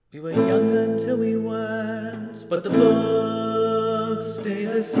We were young until we weren't, but the books stay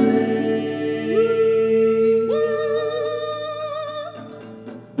the same.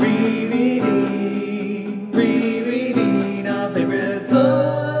 Rereading our favorite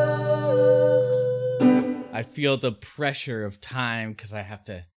books. I feel the pressure of time because I have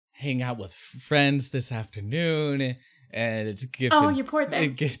to hang out with friends this afternoon, and it's giving. Oh, you poor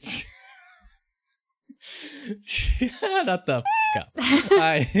thing. It gets. Shut the f*** up.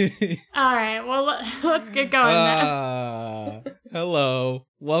 All right, well, let's get going then. Hello.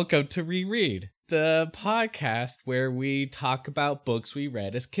 Welcome to Reread, the podcast where we talk about books we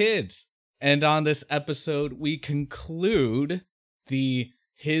read as kids. And on this episode, we conclude the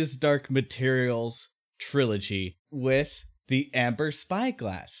His Dark Materials trilogy with The Amber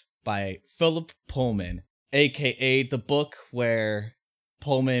Spyglass by Philip Pullman, aka the book where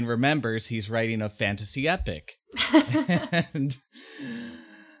Pullman remembers he's writing a fantasy epic. And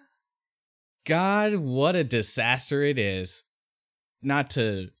God, what a disaster it is. Not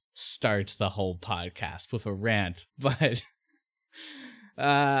to start the whole podcast with a rant, but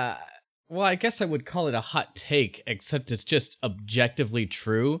well, I guess I would call it a hot take, except it's just objectively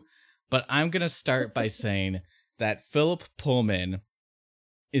true. But I'm going to start by saying that Philip Pullman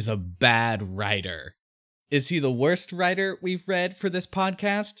is a bad writer. Is he the worst writer we've read for this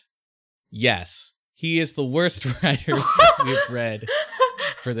podcast? Yes, he is the worst writer we've read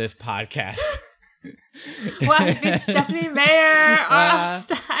for this podcast. What? I think Stephanie Meyer, R.F.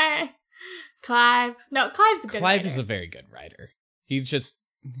 Stein, Clive. No, Clive's a good Clive writer. is a very good writer. He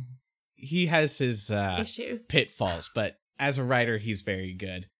has his Issues. pitfalls, but as a writer, he's very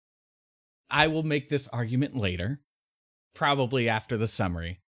good. I will make this argument later, probably after the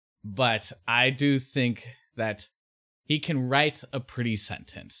summary, but I do think that he can write a pretty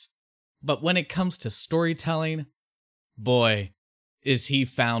sentence. But when it comes to storytelling, boy, is he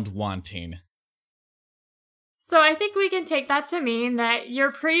found wanting. So I think we can take that to mean that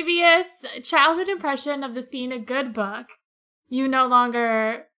your previous childhood impression of this being a good book, you no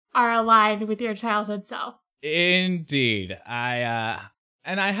longer are aligned with your childhood self. Indeed. And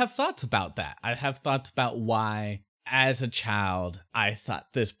I have thoughts about that. I have thoughts about why, as a child, I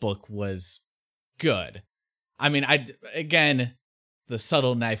thought this book was good. I mean, again, The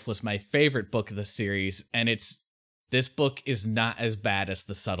Subtle Knife was my favorite book of the series, and this book is not as bad as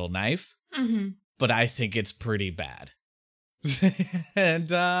The Subtle Knife, but I think it's pretty bad.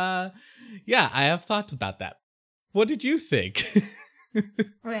 And, yeah, I have thoughts about that. What did you think?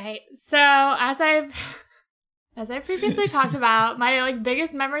 Right. So as I previously talked about, my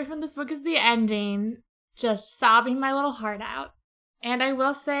biggest memory from this book is the ending, just sobbing my little heart out. And I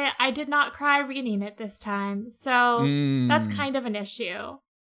will say I did not cry reading it this time, so that's kind of an issue.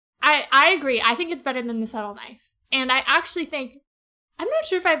 I agree. I think it's better than The Subtle Knife. And I actually think, I'm not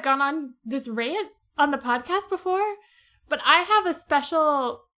sure if I've gone on this rant on the podcast before, but I have a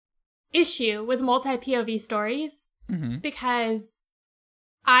special issue with multi-POV stories because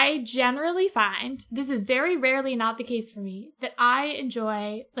I generally find, this is very rarely not the case for me, that I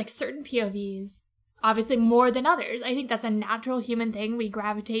enjoy certain POVs obviously more than others. I think that's a natural human thing. We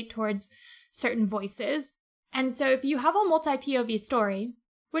gravitate towards certain voices. And so if you have a multi-POV story,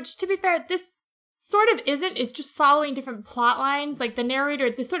 which to be fair, this sort of isn't, it's just following different plot lines. Like the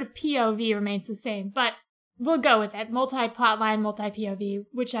narrator, the sort of POV remains the same, but we'll go with it. Multi-plot line, multi-POV,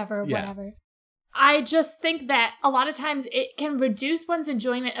 whichever, whatever. I just think that a lot of times it can reduce one's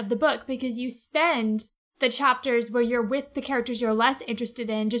enjoyment of the book because you spend the chapters where you're with the characters you're less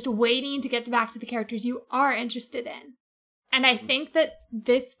interested in, just waiting to get back to the characters you are interested in. And I think that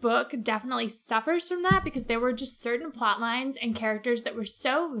this book definitely suffers from that because there were just certain plot lines and characters that were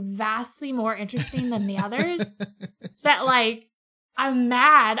so vastly more interesting than the others that I'm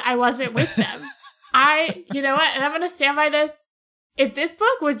mad I wasn't with them. You know what? And I'm going to stand by this. If this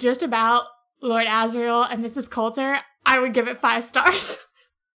book was just about Lord Asriel and Mrs. Coulter, I would give it 5 stars.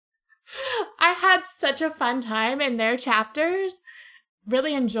 I had such a fun time in their chapters.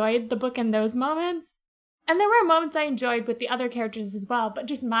 Really enjoyed the book in those moments. And there were moments I enjoyed with the other characters as well, but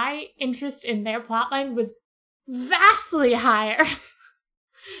just my interest in their plotline was vastly higher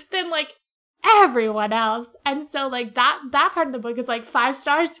than everyone else. And so that part of the book is 5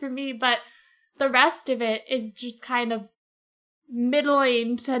 stars for me, but the rest of it is just kind of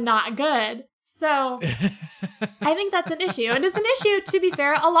middling to not good. So I think that's an issue. And it's an issue, to be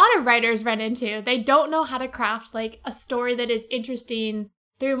fair, a lot of writers run into. They don't know how to craft a story that is interesting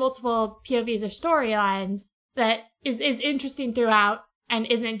through multiple POVs or storylines that is interesting throughout and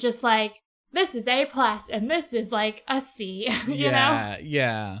isn't just this is A+ and this is a C, you know?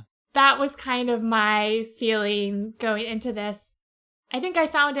 Yeah. That was kind of my feeling going into this. I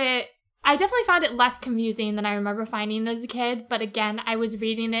definitely found it less confusing than I remember finding it as a kid. But again, I was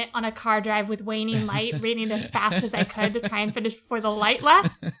reading it on a car drive with waning light, reading as fast as I could to try and finish before the light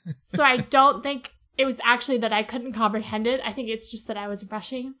left. So I don't think it was actually that I couldn't comprehend it. I think it's just that I was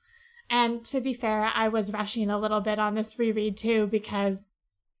rushing. And to be fair, I was rushing a little bit on this reread too, because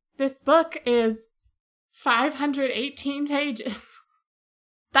this book is 518 pages.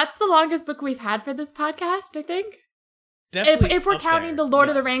 That's the longest book we've had for this podcast, I think. Definitely if we're counting the Lord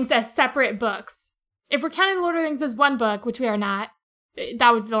of the Rings as separate books. If we're counting the Lord of the Rings as one book, which we are not,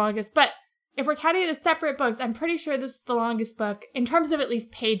 that would be the longest. But if we're counting it as separate books, I'm pretty sure this is the longest book in terms of at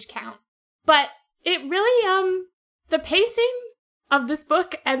least page count. But it really, the pacing of this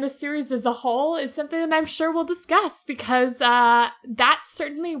book and the series as a whole is something that I'm sure we'll discuss, because that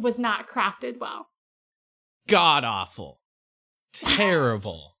certainly was not crafted well. God awful.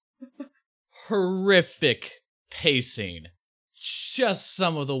 Terrible. Horrific pacing. Just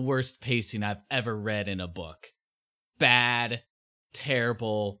some of the worst pacing I've ever read in a book. Bad,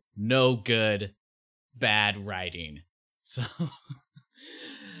 terrible, no good, bad writing. So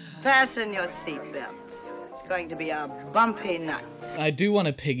Fasten your seatbelts. It's going to be a bumpy night. I do want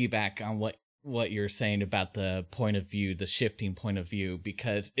to piggyback on what you're saying about the point of view, the shifting point of view,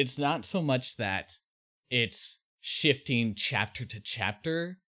 because it's not so much that it's shifting chapter to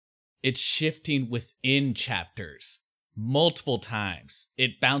chapter, it's shifting within chapters multiple times.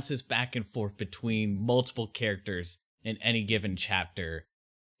 It bounces back and forth between multiple characters in any given chapter.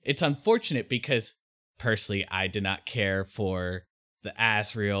 It's unfortunate because, personally, I did not care for the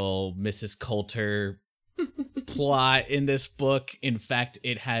Asriel, Mrs. Coulter plot in this book. In fact,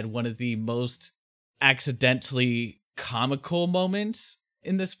 it had one of the most accidentally comical moments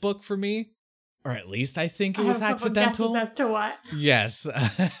in this book for me. Or at least I think it was accidental. Guesses as to what? Yes.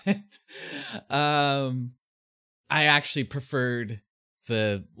 I actually preferred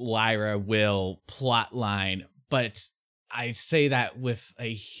the Lyra Will plot line, but I say that with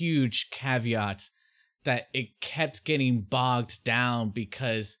a huge caveat that it kept getting bogged down,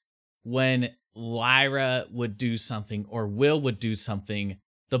 because when Lyra would do something or Will would do something,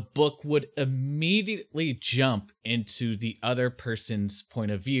 the book would immediately jump into the other person's point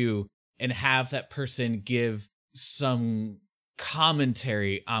of view and have that person give some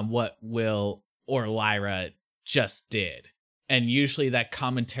commentary on what Will or Lyra just did. And usually that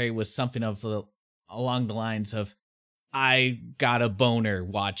commentary was something along the lines of, I got a boner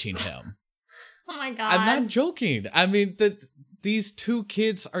watching him. Oh my God. I'm not joking. I mean, these two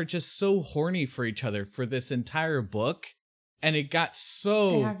kids are just so horny for each other for this entire book. And it got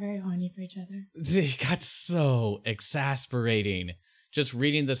so... They are very horny for each other. It got so exasperating. Just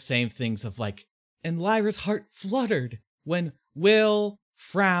reading the same things of like, and Lyra's heart fluttered when Will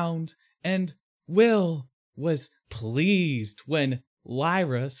frowned, and Will was pleased when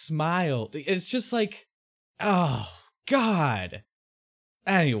Lyra smiled. It's just like, oh, God.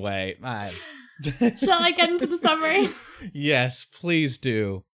 Anyway, Shall I get into the summary? Yes, please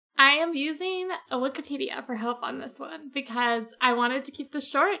do. I am using a Wikipedia for help on this one because I wanted to keep this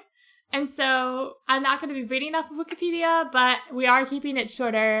short. And so I'm not going to be reading off of Wikipedia, but we are keeping it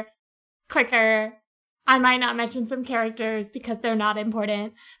shorter, quicker. I might not mention some characters because they're not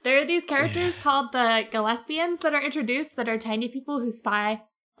important. There are these characters called the Gillespians that are introduced that are tiny people who spy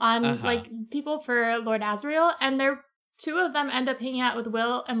on like people for Lord Asriel. And two of them end up hanging out with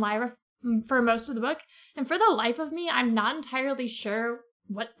Will and Lyra for most of the book. And for the life of me, I'm not entirely sure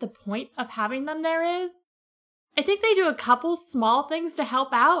what the point of having them there is. I think they do a couple small things to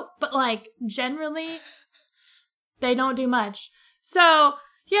help out, but like generally they don't do much. So,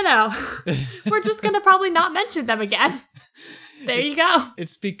 you know, we're just going to probably not mention them again. There you go.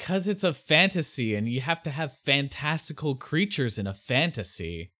 It's because it's a fantasy and you have to have fantastical creatures in a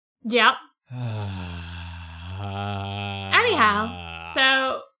fantasy. Yep. Anyhow,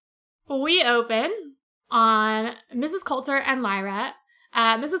 so we open on Mrs. Coulter and Lyra.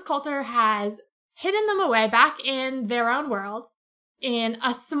 Mrs. Coulter has hidden them away back in their own world in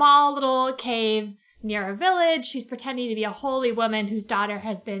a small little cave near a village. She's pretending to be a holy woman whose daughter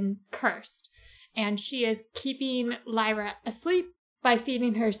has been cursed. And she is keeping Lyra asleep by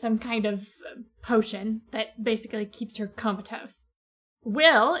feeding her some kind of potion that basically keeps her comatose.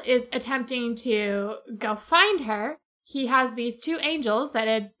 Will is attempting to go find her. He has these two angels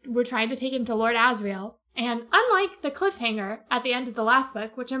that were trying to take him to Lord Asriel. And unlike the cliffhanger at the end of the last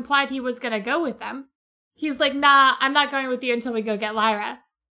book, which implied he was going to go with them, he's like, nah, I'm not going with you until we go get Lyra.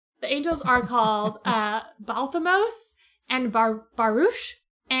 The angels are called Balthamos and Baruch,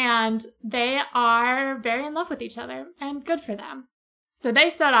 and they are very in love with each other, and good for them. So they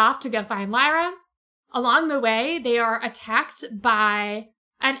set off to go find Lyra. Along the way, they are attacked by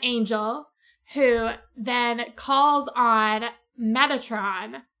an angel who then calls on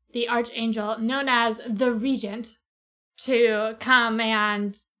Metatron, the archangel known as the Regent, to come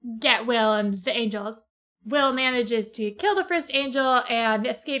and get Will and the angels. Will manages to kill the first angel and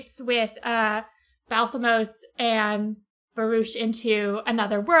escapes with Balthamos and Baruch into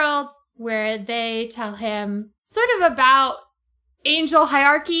another world where they tell him sort of about angel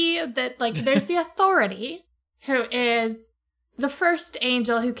hierarchy, that like there's the authority who is the first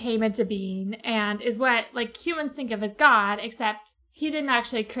angel who came into being and is what like humans think of as God, except he didn't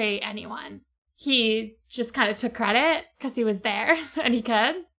actually create anyone. He just kind of took credit because he was there and he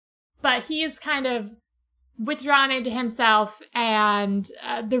could. But he's kind of withdrawn into himself, and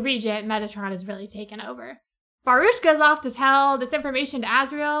the Regent, Metatron, is really taken over. Baruch goes off to tell this information to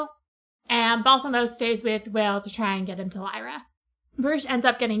Azrael, and Balthamos stays with Will to try and get him to Lyra. Baruch ends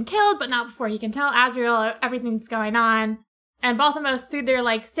up getting killed, but not before he can tell Azrael everything that's going on. And Balthamos, through their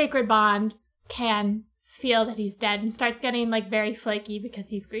like sacred bond, can feel that he's dead and starts getting like very flaky because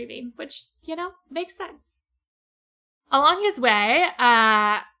he's grieving, which, you know, makes sense. Along his way,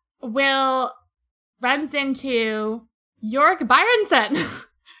 Will runs into Yorick Byronson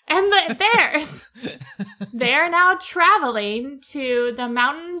and the bears. They are now traveling to the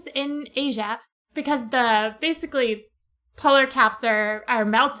mountains in Asia because basically polar caps are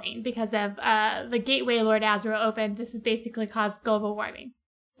melting because of the gateway Lord Azrael opened. This has basically caused global warming.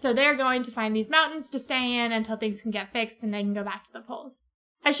 So they're going to find these mountains to stay in until things can get fixed and they can go back to the poles.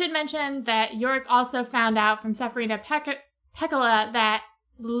 I should mention that Yorick also found out from Sephrina Pecola that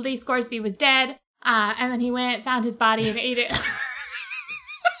Lee Scoresby was dead, and then he went, found his body, and ate it.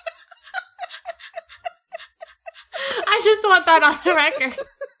 I just want that on the record.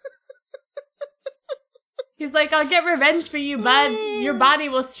 He's like, I'll get revenge for you, bud. Your body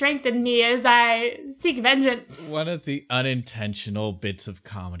will strengthen me as I seek vengeance. One of the unintentional bits of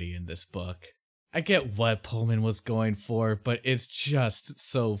comedy in this book. I get what Pullman was going for, but it's just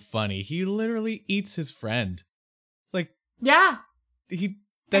so funny. He literally eats his friend. Like, yeah.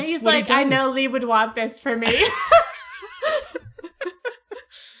 That's and he's what like, he does. I know Lee would want this for me.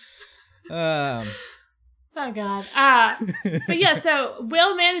 Oh, God. But yeah, so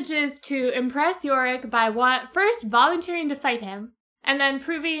Will manages to impress Yorick by first volunteering to fight him, and then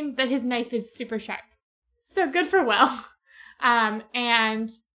proving that his knife is super sharp. So good for Will. And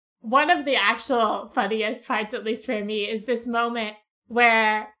one of the actual funniest fights, at least for me, is this moment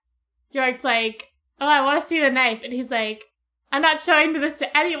where Yorick's like, oh, I want to see the knife. And he's like, I'm not showing this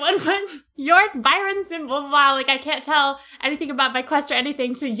to anyone, but Yorick Byronson, blah, blah, blah. Like, I can't tell anything about my quest or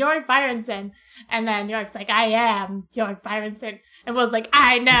anything to Yorick Byronson. And then Yorick's like, I am Yorick Byronson. And Will's like,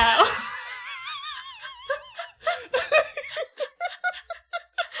 I know.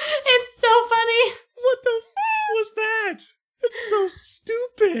 It's so funny. What the f*** was that? It's so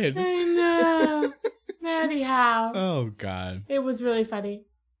stupid. I know. Anyhow. Oh, God. It was really funny.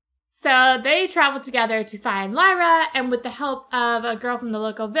 So they travel together to find Lyra, and with the help of a girl from the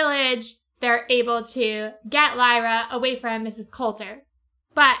local village, they're able to get Lyra away from Mrs. Coulter.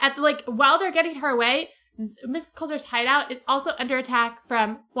 But while they're getting her away, Mrs. Coulter's hideout is also under attack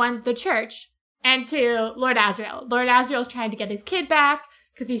from, one, the church, and two, Lord Azrael. Lord Azrael's trying to get his kid back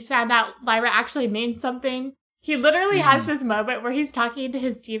because he's found out Lyra actually means something. He literally has this moment where he's talking to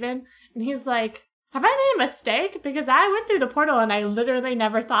his demon, and he's like, have I made a mistake? Because I went through the portal and I literally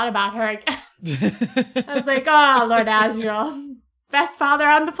never thought about her again. I was like, oh, Lord Azrael, best father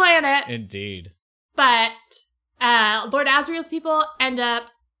on the planet. Indeed. But Lord Azrael's people end up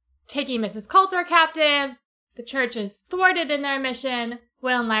taking Mrs. Coulter captive. The church is thwarted in their mission.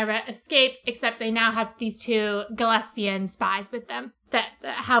 Will and Lyra escape, except they now have these two Gillespian spies with them that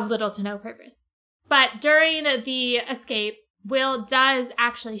have little to no purpose. But during the escape, Will does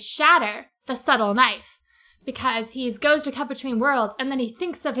actually shatter the subtle knife because he goes to cut between worlds and then he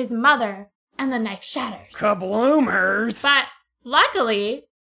thinks of his mother and the knife shatters. Kabloomers! But luckily,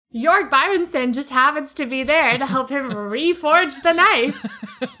 Yorick Byronson just happens to be there to help him reforge the knife.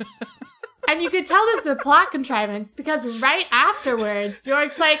 And you could tell this is a plot contrivance because right afterwards,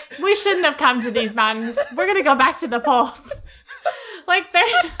 Yorick's like, we shouldn't have come to these mountains. We're going to go back to the poles.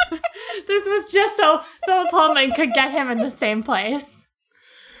 This was just so Philip Pullman could get him in the same place.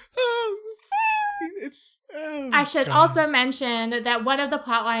 I should also mention that one of the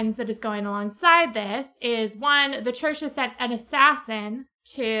plot lines that is going alongside this is, one, the church has sent an assassin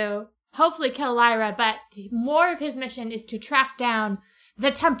to hopefully kill Lyra, but more of his mission is to track down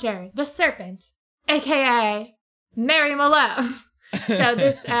the Tempter, the Serpent, a.k.a. Mary Malone. So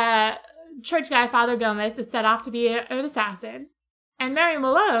this church guy, Father Gomez, is set off to be an assassin. And Mary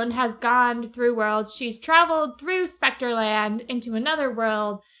Malone has gone through worlds. She's traveled through Spectreland into another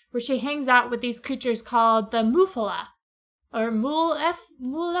world where she hangs out with these creatures called the Mufala. Or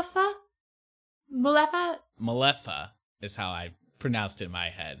Mulefa? Malefa is how I pronounced it in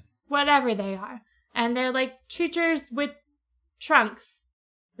my head. Whatever they are. And they're like creatures with trunks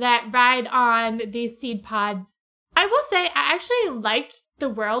that ride on these seed pods. I will say, I actually liked the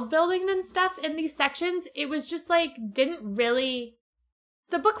world building and stuff in these sections. It was just like, didn't really...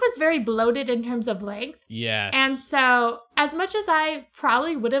 The book was very bloated in terms of length. Yes. And so, as much as I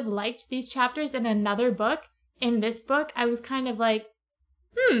probably would have liked these chapters in another book, in this book, I was kind of like,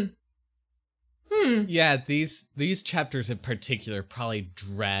 Yeah, these chapters in particular probably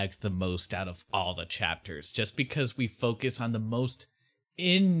drag the most out of all the chapters, just because we focus on the most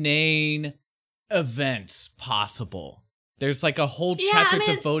inane events possible. There's like a whole chapter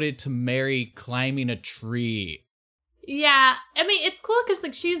devoted to Mary climbing a tree. Yeah, I mean, it's cool because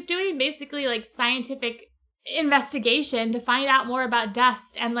like she's doing basically like scientific investigation to find out more about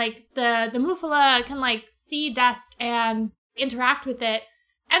dust, and like the Mufala can like see dust and interact with it,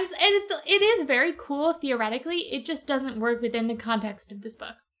 and it is very cool theoretically. It just doesn't work within the context of this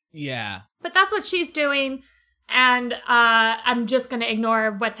book. Yeah, but that's what she's doing, and I'm just gonna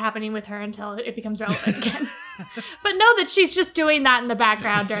ignore what's happening with her until it becomes relevant again. But know that she's just doing that in the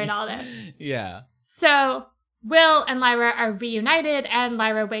background during all this. Yeah. So Will and Lyra are reunited, and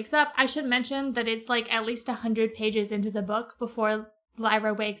Lyra wakes up. I should mention that it's like at least 100 pages into the book before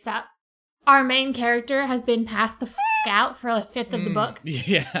Lyra wakes up. Our main character has been passed the out for a fifth of the book.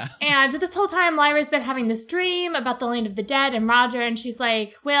 Yeah. And this whole time, Lyra's been having this dream about the land of the dead and Roger, and she's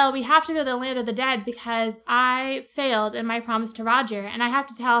like, well, we have to go to the land of the dead because I failed in my promise to Roger, and I have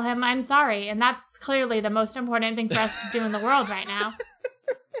to tell him I'm sorry, and that's clearly the most important thing for us to do in the world right now.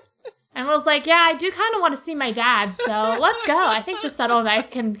 And Will's like, yeah, I do kind of want to see my dad, so let's go. I think the subtle knife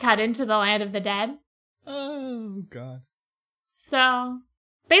can cut into the land of the dead. Oh, God. So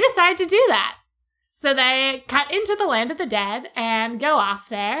they decide to do that. So they cut into the land of the dead and go off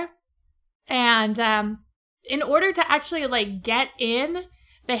there. And in order to actually, like, get in,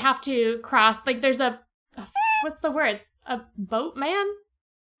 they have to cross, like, there's what's the word? A boatman?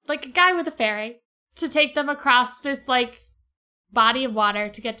 Like, a guy with a ferry to take them across this, like, body of water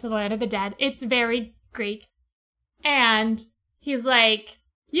to get to the land of the dead. It's very Greek. And he's like,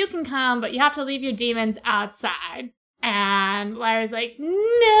 you can come, but you have to leave your demons outside. And Lyra's like,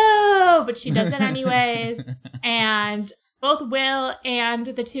 no, but she does it anyways. And both Will and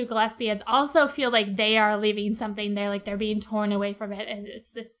the two Gillespians also feel like they are leaving something there, like they're being torn away from it. And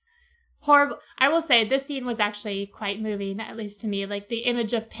it's this horrible, I will say this scene was actually quite moving, at least to me. Like the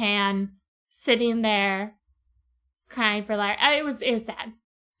image of Pan sitting there crying for Lyra. It was sad.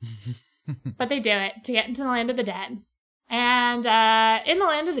 But they do it to get into the land of the dead. And in the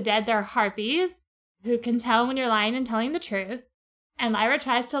land of the dead, there are harpies who can tell when you're lying and telling the truth. And Lyra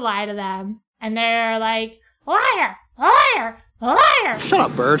tries to lie to them. And they're like, liar, liar, liar. Shut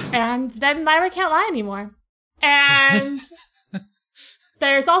up, bird. And then Lyra can't lie anymore. And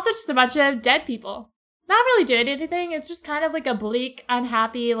there's also just a bunch of dead people. Not really doing anything. It's just kind of like a bleak,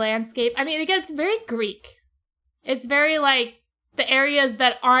 unhappy landscape. I mean, again, it's very Greek. It's very like the areas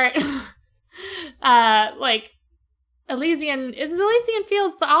that aren't like Elysian. Is Elysian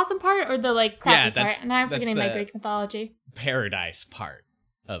Fields the awesome part or the like crappy part? And I'm forgetting my Greek mythology. Paradise part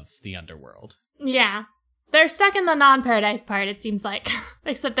of the underworld. Yeah. They're stuck in the non-paradise part, it seems like.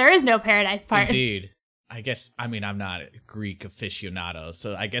 Except there is no paradise part. Indeed. I guess, I mean, I'm not a Greek aficionado,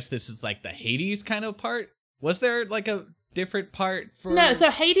 so I guess this is like the Hades kind of part? Was there like a different part for... No, so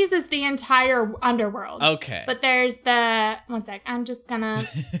Hades is the entire underworld. Okay. But there's the... One sec, I'm just gonna...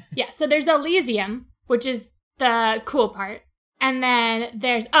 Yeah, so there's Elysium, which is the cool part. And then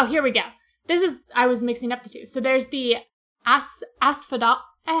there's... Oh, here we go. This is... I was mixing up the two. So there's the Asphodel...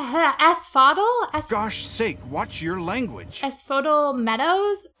 Gosh sake, watch your language. Asphodel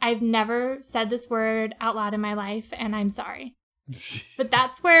Meadows. I've never said this word out loud in my life, and I'm sorry. But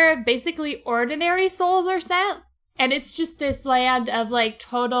that's where basically ordinary souls are sent. And it's just this land of like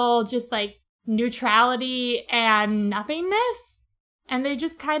total just like neutrality and nothingness. And they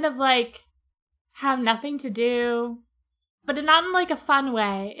just kind of like have nothing to do. But not in like a fun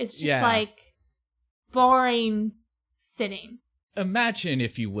way. It's just like boring sitting. Imagine,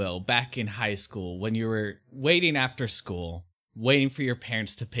 if you will, back in high school when you were waiting after school, waiting for your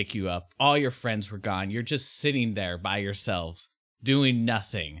parents to pick you up. All your friends were gone. You're just sitting there by yourselves, doing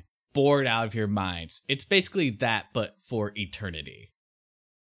nothing, bored out of your minds. It's basically that, but for eternity.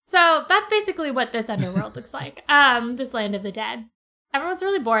 So that's basically what this underworld looks like. This land of the dead. Everyone's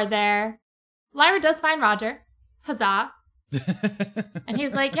really bored there. Lyra does find Roger. Huzzah. And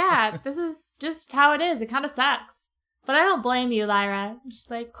he's like, yeah, this is just how it is. It kind of sucks. But I don't blame you, Lyra. And she's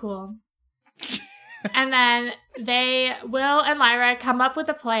like, cool. And then Will and Lyra come up with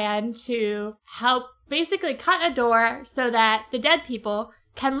a plan to help basically cut a door so that the dead people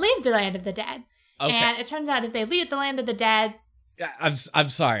can leave the land of the dead. Okay. And it turns out if they leave the land of the dead... I'm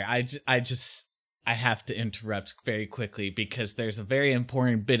sorry. I have to interrupt very quickly because there's a very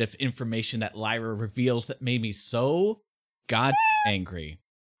important bit of information that Lyra reveals that made me so god angry.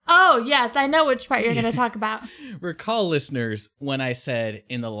 Oh, yes, I know which part you're going to talk about. Recall, listeners, when I said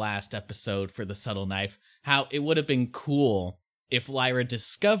in the last episode for the Subtle Knife, how it would have been cool if Lyra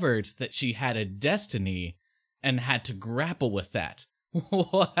discovered that she had a destiny and had to grapple with that.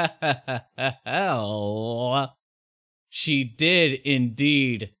 Well, she did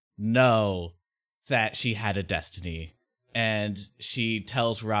indeed know that she had a destiny. And she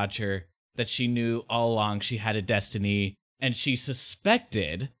tells Roger that she knew all along she had a destiny, and she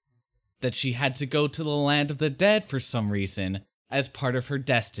suspected that she had to go to the land of the dead for some reason as part of her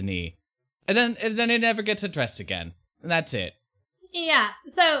destiny. And then it never gets addressed again. And that's it. Yeah,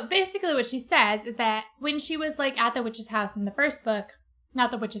 so basically what she says is that when she was, like, at the witch's house in the first book, not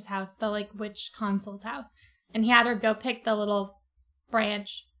the witch's house, the, like, witch consul's house, and he had her go pick the little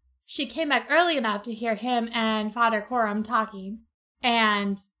branch, she came back early enough to hear him and Father Coram talking,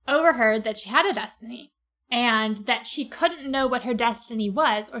 and overheard that she had a destiny, and that she couldn't know what her destiny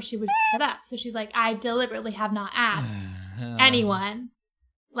was or she would f*** it up. So she's like, I deliberately have not asked anyone,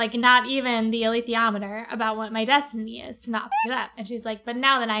 like not even the alethiometer, about what my destiny is to not f*** it up. And she's like, but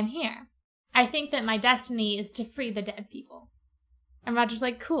now that I'm here, I think that my destiny is to free the dead people. And Roger's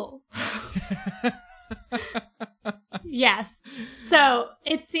like, cool. Yes. So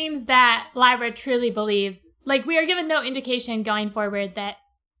it seems that Lyra truly believes, like, we are given no indication going forward that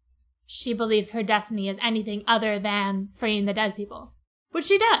she believes her destiny is anything other than freeing the dead people. Which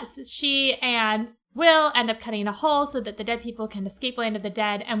she does. She and Will end up cutting a hole so that the dead people can escape land of the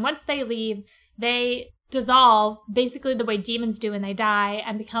dead. And once they leave, they dissolve basically the way demons do when they die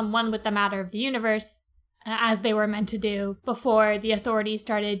and become one with the matter of the universe, as they were meant to do before the authorities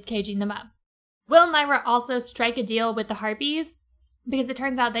started caging them up. Will and Lyra also strike a deal with the Harpies because it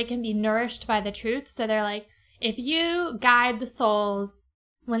turns out they can be nourished by the truth. So they're like, if you guide the souls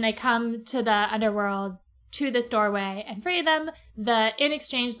when they come to the underworld to this doorway and free them, in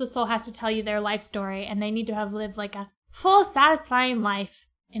exchange, the soul has to tell you their life story, and they need to have lived like a full, satisfying life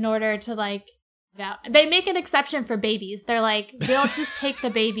in order to, like, yeah. They make an exception for babies. They're like, they'll just take the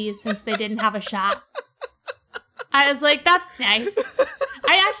babies since they didn't have a shot. I was like, that's nice.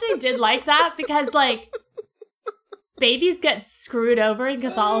 I actually did like that because, like, babies get screwed over in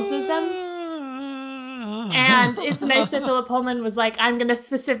Catholicism. And it's nice that Philip Pullman was like, I'm going to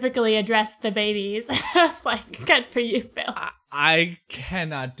specifically address the babies. I was like, good for you, Phil. I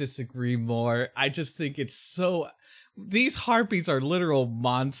cannot disagree more. I just think it's so... These Harpies are literal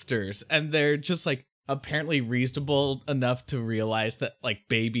monsters, and they're just, like, apparently reasonable enough to realize that, like,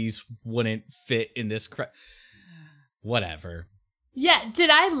 babies wouldn't fit in this... Whatever. Yeah, did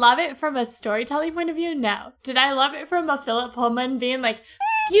I love it from a storytelling point of view? No. Did I love it from a Philip Pullman being like,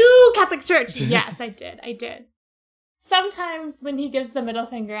 you Catholic Church? Yes, I did. Sometimes when he gives the middle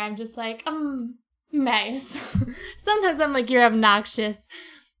finger, I'm just like, nice. Sometimes I'm like, you're obnoxious.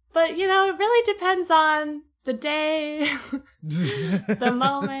 But, you know, it really depends on the day, the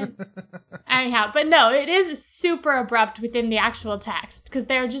moment. Anyhow, but no, it is super abrupt within the actual text because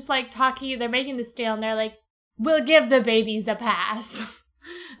they're just like talking, they're making this deal and they're like, we'll give the babies a pass.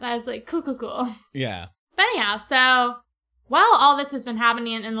 And I was like, cool. Yeah. But anyhow, so while all this has been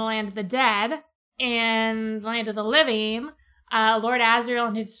happening in the land of the dead, in the land of the living, Lord Asriel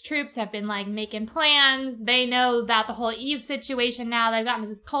and his troops have been, like, making plans. They know about the whole Eve situation now. They've got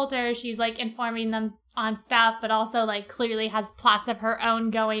Mrs. Coulter. She's, like, informing them on stuff, but also, like, clearly has plots of her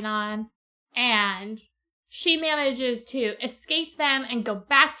own going on. And she manages to escape them and go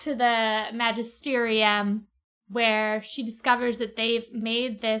back to the Magisterium, where she discovers that they've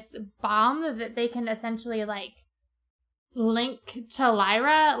made this bomb that they can essentially, like, link to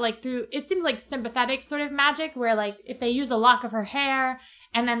Lyra, like, through, it seems like sympathetic sort of magic, where, like, if they use a lock of her hair,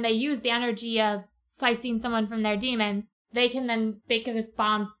 and then they use the energy of slicing someone from their demon, they can then make this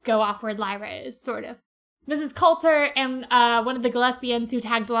bomb go off where Lyra is, sort of. Mrs. Coulter and one of the Gillespians who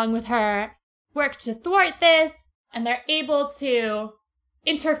tagged along with her work to thwart this, and they're able to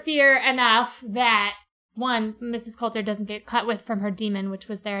interfere enough that one, Mrs. Coulter doesn't get cut with from her demon, which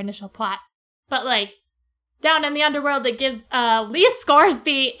was their initial plot. But, like, down in the underworld, it gives Lee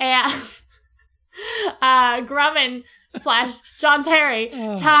Scoresby and Grumman / John Perry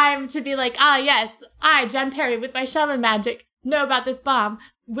time to be like, yes, I, John Perry, with my shaman magic, know about this bomb.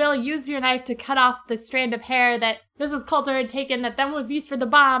 Will use your knife to cut off the strand of hair that Mrs. Coulter had taken that then was used for the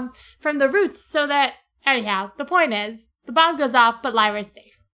bomb from the roots so that, anyhow, the point is, the bomb goes off, but Lyra's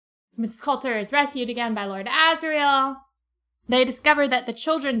safe. Mrs. Coulter is rescued again by Lord Asriel. They discover that the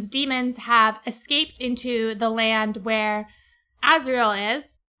children's demons have escaped into the land where Asriel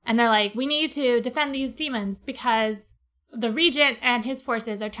is, and they're like, we need to defend these demons because the Regent and his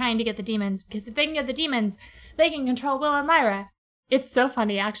forces are trying to get the demons, because if they can get the demons, they can control Will and Lyra. It's so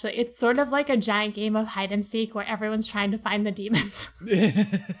funny, actually. It's sort of like a giant game of hide and seek where everyone's trying to find the demons.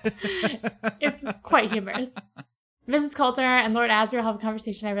 It's quite humorous. Mrs. Coulter and Lord Asriel have a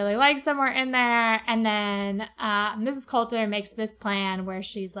conversation I really like somewhere in there. And then Mrs. Coulter makes this plan where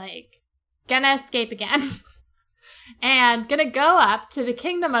she's like, gonna escape again. And gonna go up to the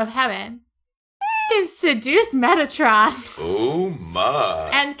kingdom of heaven and seduce Metatron. Oh my.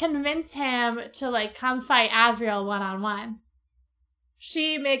 And convince him to like come fight Asriel one-on-one.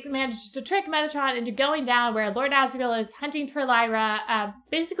 She manages to trick Metatron into going down where Lord Asriel is hunting for Lyra,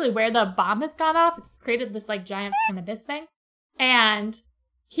 basically where the bomb has gone off. It's created this like giant abyss thing. And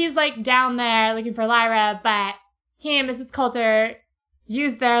he's like down there looking for Lyra, but he and Mrs. Coulter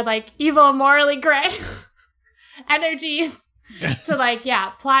use their like evil, morally gray energies to like,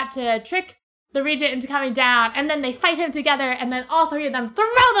 plot to trick the Regent into coming down. And then they fight him together, and then all three of them throw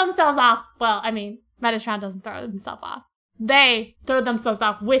themselves off. Well, I mean, Metatron doesn't throw himself off. They throw themselves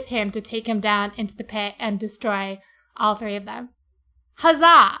off with him to take him down into the pit and destroy all three of them.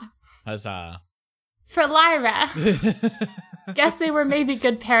 Huzzah! Huzzah. For Lyra. Guess they were maybe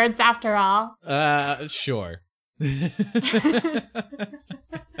good parents after all. Sure. We'll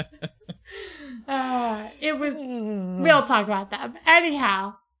talk about them.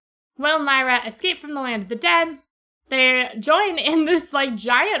 Anyhow, Will and Lyra escape from the land of the dead. They join in this like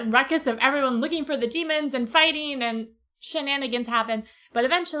giant ruckus of everyone looking for the demons and fighting, and shenanigans happen, but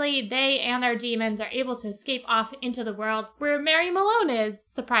eventually they and their demons are able to escape off into the world where Mary Malone is.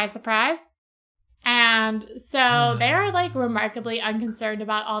 Surprise, surprise. And so they're like remarkably unconcerned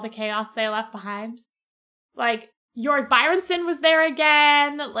about all the chaos they left behind. Like, York Byronson was there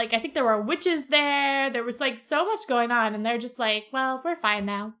again. Like, I think there were witches there. There was like so much going on, and they're just like, well, we're fine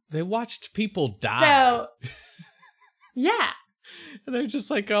now. They watched people die. So, yeah. And they're just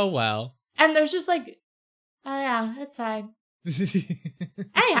like, oh, well. And there's just like, oh yeah, it's fine.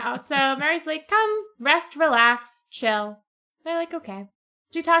 Anyhow, so Mary's like, come, rest, relax, chill. They're like, okay.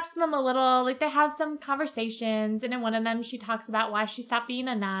 She talks to them a little, like they have some conversations, and in one of them she talks about why she stopped being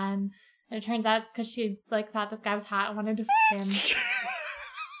a nun. And it turns out it's because she like thought this guy was hot and wanted to f*** him.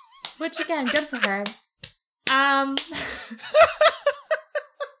 Which again, good for her.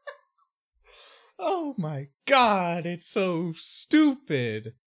 Oh my god, it's so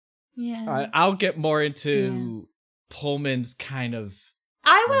stupid. Yeah. I'll get more into Pullman's kind of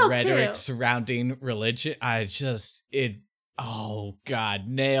I will rhetoric too. surrounding religion. Oh god,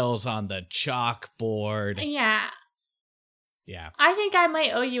 nails on the chalkboard. Yeah. Yeah. I think I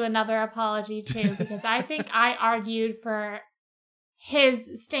might owe you another apology too, because I think I argued for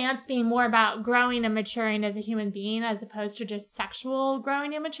his stance being more about growing and maturing as a human being as opposed to just sexual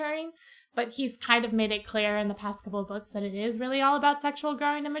growing and maturing. But he's kind of made it clear in the past couple of books that it is really all about sexual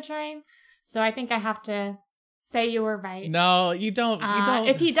growing and maturing. So I think I have to say you were right. No, you don't.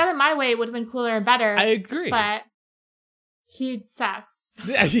 If he'd done it my way, it would have been cooler and better. I agree. But he sucks.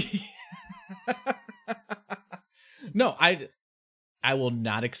 No, I will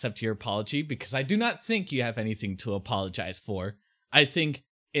not accept your apology because I do not think you have anything to apologize for. I think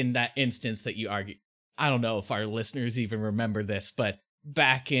in that instance that you argue, I don't know if our listeners even remember this, but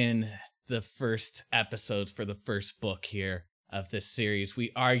back in the first episodes for the first book here of this series,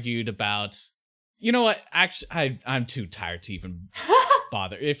 we argued about, you know what? Actually, I'm too tired to even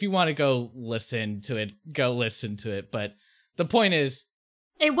bother. If you want to go listen to it, go listen to it. But the point is,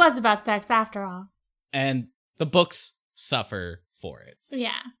 it was about sex after all. And the books suffer for it.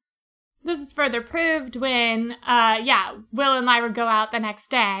 Yeah. This is further proved when, Will and Lyra go out the next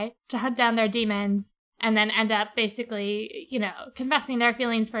day to hunt down their demons and then end up basically, confessing their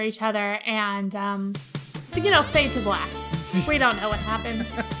feelings for each other and, fade to black. We don't know what happens.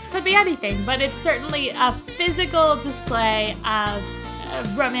 Could be anything, but it's certainly a physical display of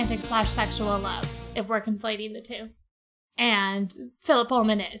romantic/sexual love, if we're conflating the two. And Philip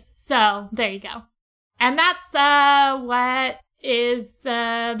Pullman is. So, there you go. And that's what is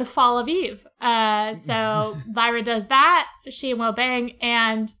the fall of Eve. So Lyra does that, she and Will bang,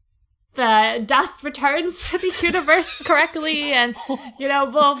 and the dust returns to the universe correctly, and, blah,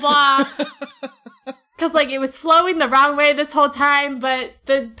 blah. because like it was flowing the wrong way this whole time, but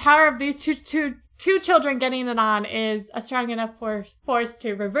the power of these two children getting it on is a strong enough force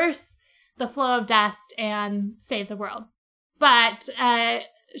to reverse the flow of dust and save the world. But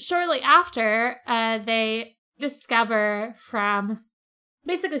shortly after, they discover from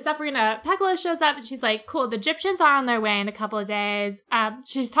basically Safarina, Pegala shows up and she's like, cool, the Egyptians are on their way in a couple of days.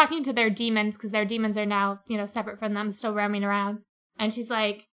 She's talking to their demons because their demons are now, separate from them, still roaming around. And she's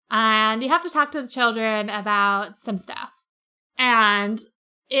like, and you have to talk to the children about some stuff. And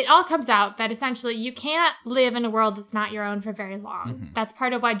it all comes out that essentially you can't live in a world that's not your own for very long. Mm-hmm. That's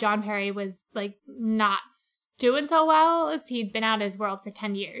part of why John Perry was like not doing so well, as he'd been out of his world for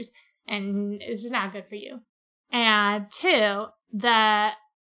 10 years. And it's just not good for you. And 2, the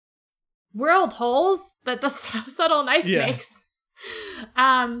world holes that the subtle knife makes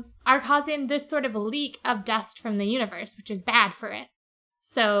are causing this sort of leak of dust from the universe, which is bad for it.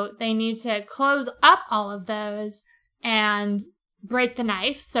 So they need to close up all of those and break the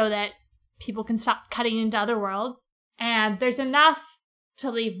knife so that people can stop cutting into other worlds. And there's enough to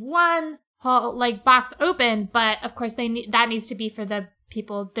leave one whole box open, but of course that needs to be for the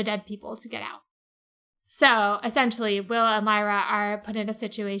dead people to get out. So essentially, Will and Lyra are put in a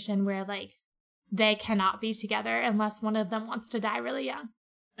situation where they cannot be together unless one of them wants to die really young,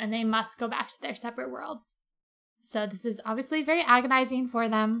 and they must go back to their separate worlds. So this is obviously very agonizing for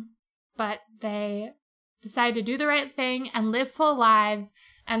them, but they decide to do the right thing and live full lives.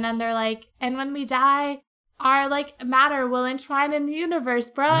 And then they're like, and when we die, our matter will entwine in the universe,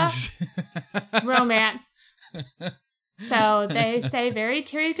 bruh. Romance. So they say very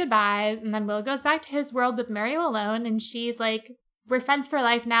teary goodbyes, and then Will goes back to his world with Muriel alone, and she's like, we're friends for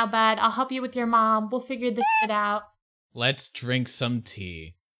life now, bud. I'll help you with your mom. We'll figure this shit out. Let's drink some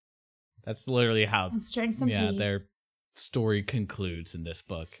tea. That's literally how Let's drink some tea. Their story concludes in this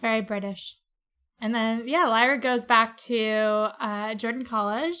book. It's very British. And then, Lyra goes back to Jordan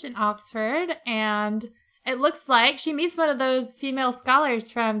College in Oxford, and it looks like she meets one of those female scholars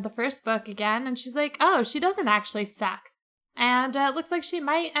from the first book again, and she's like, oh, she doesn't actually suck. And it looks like she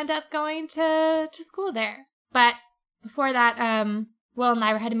might end up going to school there. But before that, Will and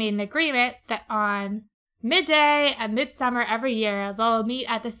Lyra had made an agreement that on midday and midsummer every year, they'll meet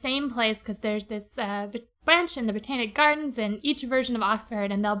at the same place because there's this branch in the Botanic Gardens in each version of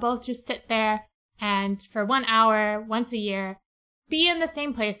Oxford, and they'll both just sit there and for 1 hour, once a year, be in the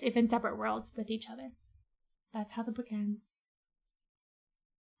same place, if in separate worlds, with each other. That's how the book ends.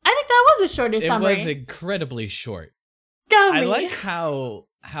 I think that was a shorter summary. It was incredibly short. Go me. I like how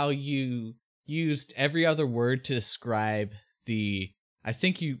you used every other word to describe I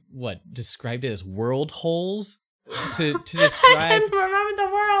think you, described it as world holes? To describe I couldn't remember the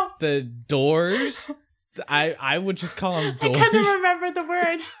world. The doors? I would just call them doors. I couldn't remember the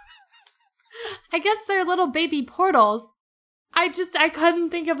word. I guess they're little baby portals. I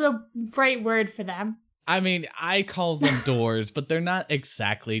couldn't think of the right word for them. I mean, I call them doors, but they're not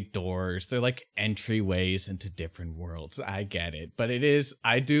exactly doors. They're like entryways into different worlds. I get it. But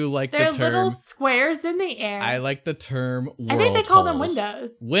I do like the term. They're little squares in the air. I like the term world I think they call them holes.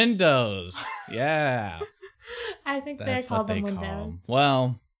 Windows. Windows. Yeah. I think That's they call what them they windows. call them.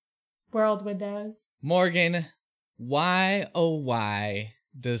 Well. World windows. Morgan, why, oh why,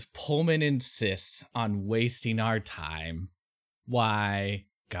 does Pullman insist on wasting our time? Why,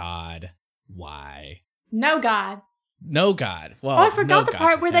 God, why? No God. No God. Well, I forgot the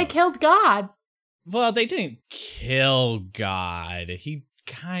part where they killed God. Well, they didn't kill God. He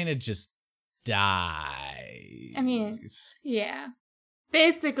kind of just dies. I mean, yeah.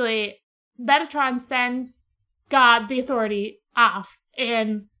 Basically, Metatron sends God, the authority, off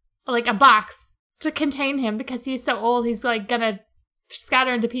in a box to contain him because he's so old he's gonna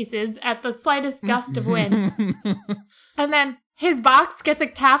scatter into pieces at the slightest gust of wind. And then his box gets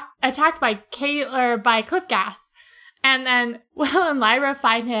attacked by cliff gas. And then Will and Lyra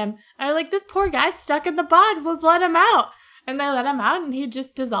find him and are like, this poor guy's stuck in the box. Let's let him out. And they let him out and he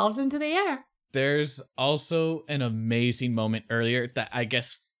just dissolves into the air. There's also an amazing moment earlier that I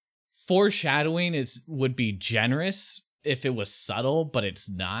guess foreshadowing would be generous if it was subtle, but it's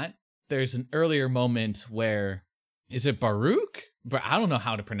not. There's an earlier moment where, is it Baruch? But I don't know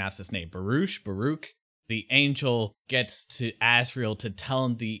how to pronounce his name. Baruch. The angel gets to Asriel to tell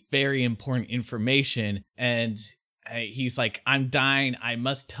him the very important information, and he's like, I'm dying. I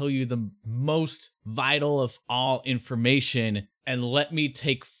must tell you the most vital of all information, and let me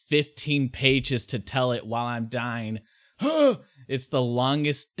take 15 pages to tell it while I'm dying. It's the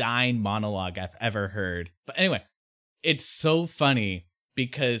longest dying monologue I've ever heard. But anyway, it's so funny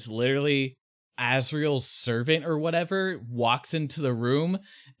because literally Asriel's servant or whatever walks into the room,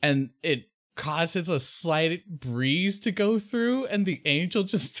 and it causes a slight breeze to go through and the angel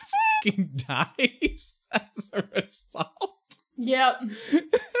just fucking dies as a result. Yep.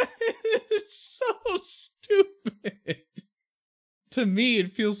 It's so stupid. To me,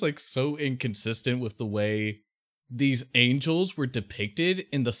 it feels like so inconsistent with the way these angels were depicted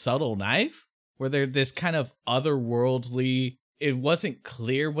in The Subtle Knife, where they're this kind of otherworldly. It wasn't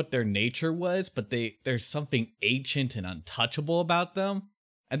clear what their nature was, but there's something ancient and untouchable about them.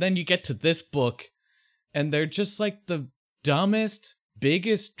 And then you get to this book, and they're just like the dumbest,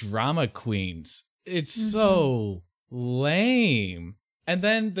 biggest drama queens. It's so lame. And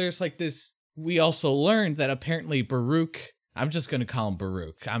then there's like this, we also learned that apparently Baruch, I'm just going to call him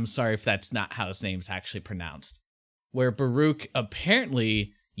Baruch. I'm sorry if that's not how his name's actually pronounced. Where Baruch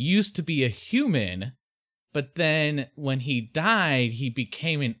apparently used to be a human, but then when he died, he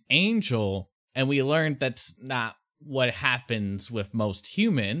became an angel. And we learned that's not what happens with most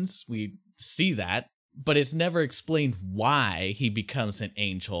humans. We see that, but it's never explained why he becomes an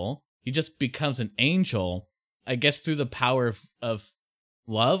angel. He just becomes an angel, I guess, through the power of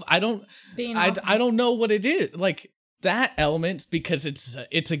love. I don't know what it is. Like that element, because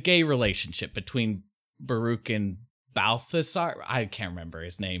it's a gay relationship between Baruch and Balthasar. I can't remember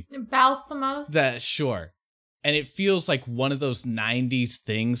his name. Balthamos? Sure. And it feels like one of those 90s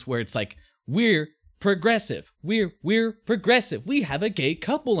things where it's like, we're progressive. We're progressive. We have a gay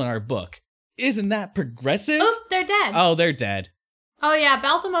couple in our book. Isn't that progressive? Oh, they're dead. Oh, they're dead. Oh, yeah.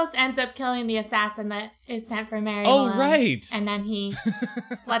 Balthamos ends up killing the assassin that is sent for Mary Oh, Malone, right. And then he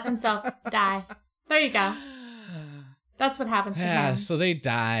lets himself die. There you go. That's what happens to him. Yeah, so they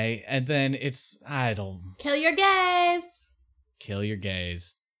die, and then Kill your gays. Kill your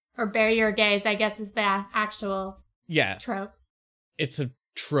gays. Or bury your gays, I guess, is the actual trope. It's a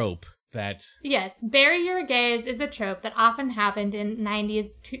trope that... Yes, bury your gays is a trope that often happened in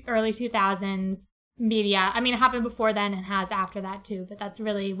 90s, early 2000s media. I mean, it happened before then and has after that too, but that's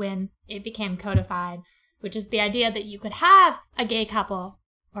really when it became codified, which is the idea that you could have a gay couple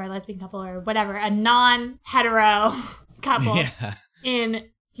or a lesbian couple or whatever, a non-hetero couple in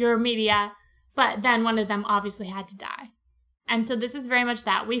your media, but then one of them obviously had to die. And so this is very much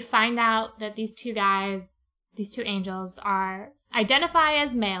that. We find out that these two guys, these two angels, identify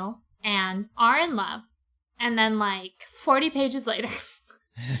as male and are in love. And then like 40 pages later,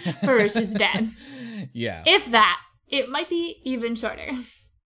 Baruch is dead. Yeah. If that. It might be even shorter.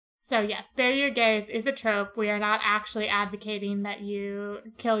 So yes, bury your gays is a trope. We are not actually advocating that you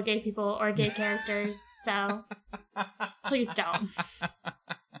kill gay people or gay characters. So please don't.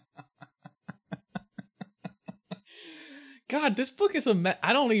 God, this book is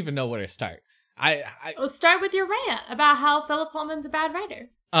I don't even know where to start. Well, start with your rant about how Philip Pullman's a bad writer.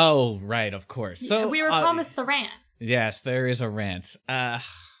 Oh, right, of course. So we were promised the rant. Yes, there is a rant.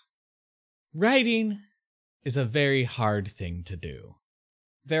 Writing is a very hard thing to do.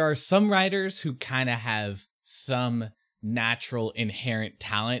 There are some writers who kind of have some natural inherent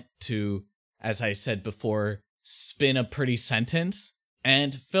talent to, as I said before, spin a pretty sentence.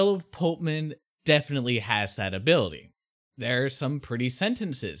 And Philip Pullman definitely has that ability. There are some pretty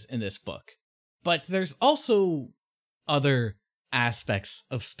sentences in this book. But there's also other aspects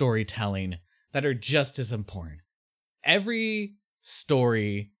of storytelling that are just as important. Every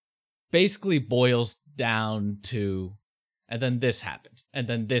story basically boils down to, and then this happened, and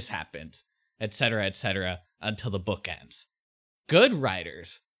then this happened, etc., until the book ends. Good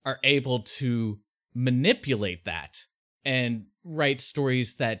writers are able to manipulate that and write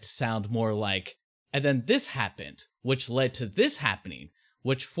stories that sound more like, and then this happened, which led to this happening,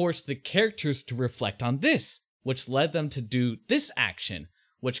 which forced the characters to reflect on this, which led them to do this action,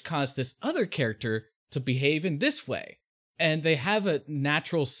 which caused this other character to behave in this way. And they have a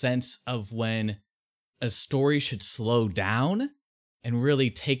natural sense of when a story should slow down and really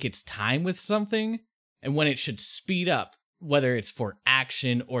take its time with something, and when it should speed up, whether it's for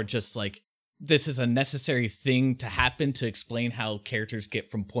action or just like, this is a necessary thing to happen to explain how characters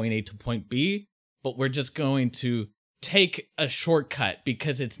get from point A to point B, but we're just going to take a shortcut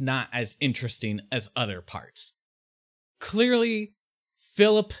because it's not as interesting as other parts. Clearly,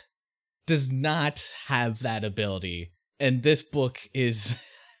 Philip does not have that ability, and this book is...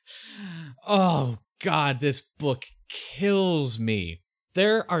 oh God, this book kills me.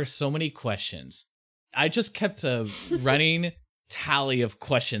 There are so many questions. I just kept a running tally of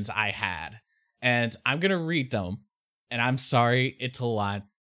questions I had, and I'm going to read them, and I'm sorry, it's a lot,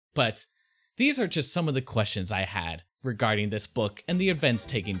 but these are just some of the questions I had regarding this book and the events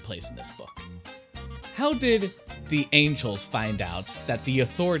taking place in this book. How did the angels find out that the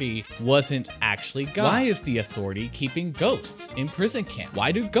Authority wasn't actually God? Why is the Authority keeping ghosts in prison camps?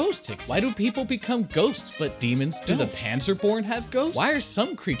 Why do ghosts exist? Why do people become ghosts but demons don't? Do the Panzerborn have ghosts? Why are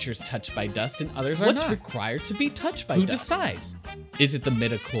some creatures touched by dust and others are not? What's required to be touched by dust? Who decides? Is it the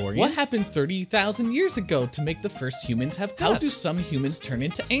midichlorians? What happened 30,000 years ago to make the first humans have dust? How do some humans turn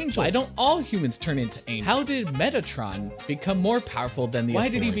into angels? Why don't all humans turn into angels? How did Metatron become more powerful than the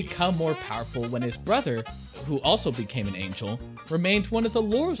Authority? Why did he become more powerful when his brother, who also became an angel, remained one of the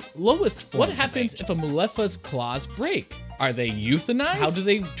lowest forms? What happens if a Mulefa's claws break? Are they euthanized? How do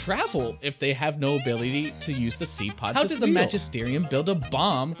they travel if they have no ability to use the sea pods? How did the Magisterium build a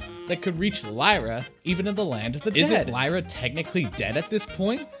bomb that could reach Lyra even in the land of the dead? Isn't Lyra technically dead at this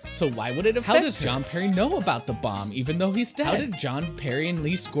point? So why would it affect her? How does John Perry know about the bomb even though he's dead? How did John Perry and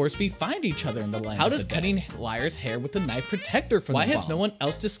Lee Scoresby find each other in the land of the dead? How does cutting Lyra's hair with a knife protect her from the bomb? Why has no one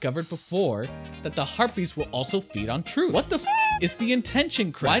else discovered before that the Harpies will also feed on truth? What the is the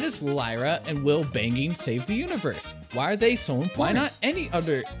intention craft? Why does Lyra and Will banging save the universe? Why are they so important? Why not any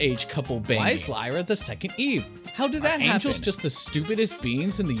other age couple banging? Why is Lyra the second Eve? How did that happen? Angels just the stupidest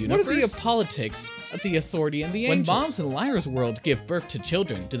beings in the universe? What are the politics of the Authority and the angels? When moms in Lyra's world give birth to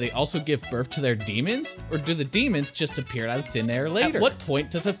children, do they also give birth to their demons? Or do the demons just appear out of thin air later? At what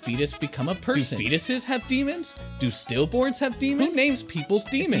point does a fetus become a person? Do fetuses have demons? Do stillborns have demons? Who names people's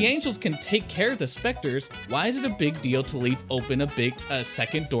demons? If the angels can take care of the specters, why is it a big deal to leave open a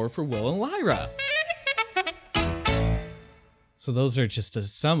second door for Will and Lyra? So those are just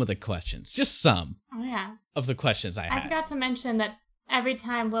some of the questions. Just some of the questions I had. I forgot to mention that every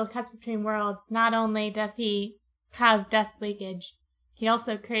time Will cuts between worlds, not only does he cause dust leakage, he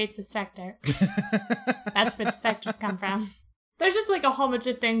also creates a specter. That's where the specters come from. There's just like a whole bunch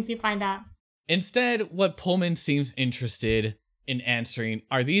of things you find out. Instead, what Pullman seems interested in answering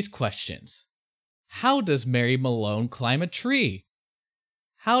are these questions. How does Mary Malone climb a tree?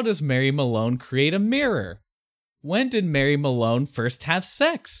 How does Mary Malone create a mirror? When did Mary Malone first have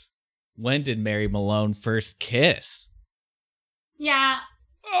sex? When did Mary Malone first kiss? Yeah.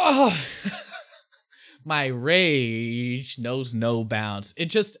 Oh, my rage knows no bounds. It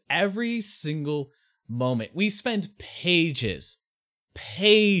just every single moment. We spend pages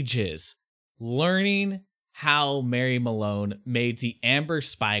learning how Mary Malone made the amber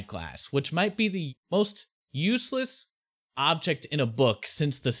spyglass, which might be the most useless object in a book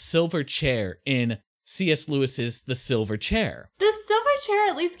since the silver chair in C.S. Lewis's The Silver Chair. The silver chair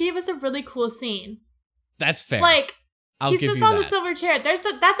at least gave us a really cool scene. That's fair. Like, I'll he give sits you on that. the silver chair. That's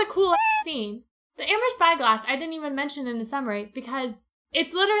a cool scene. The amber spyglass I didn't even mention in the summary because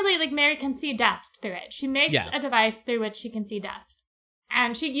it's literally like Mary can see dust through it. She makes a device through which she can see dust.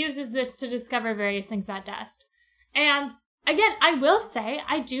 And she uses this to discover various things about dust. And again, I will say,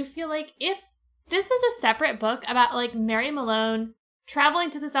 I do feel like if this was a separate book about like Mary Malone traveling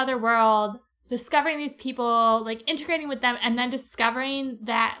to this other world, discovering these people, like integrating with them, and then discovering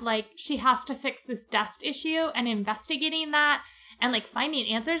that like she has to fix this dust issue and investigating that and like finding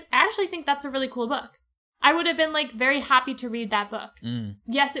answers, I actually think that's a really cool book. I would have been like very happy to read that book.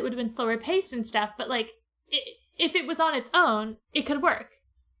 Yes, it would have been slower paced and stuff, but like if it was on its own, it could work.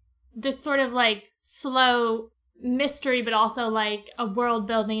 This sort of like slow mystery, but also like a world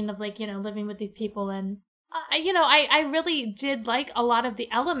building of like, you know, living with these people. And, I really did like a lot of the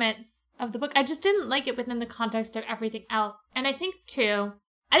elements of the book. I just didn't like it within the context of everything else. And I think my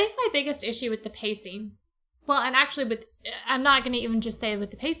biggest issue with the pacing, well, and actually I'm not going to even just say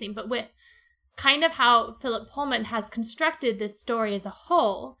with the pacing, but with kind of how Philip Pullman has constructed this story as a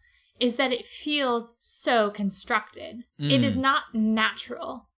whole, is that it feels so constructed. It is not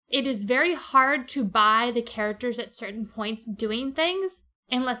natural. It is very hard to buy the characters at certain points doing things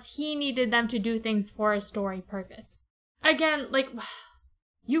unless he needed them to do things for a story purpose. Again, like,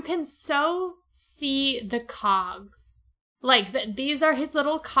 you can so see the cogs. Like, these are his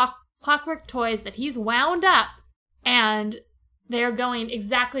little clockwork toys that he's wound up, and they're going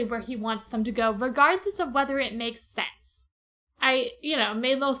exactly where he wants them to go, regardless of whether it makes sense. I,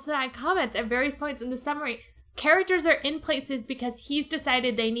 made little side comments at various points in the summary. Characters are in places because he's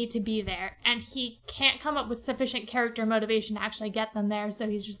decided they need to be there, and he can't come up with sufficient character motivation to actually get them there, so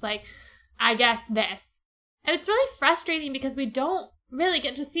he's just like, I guess this. And it's really frustrating because we don't really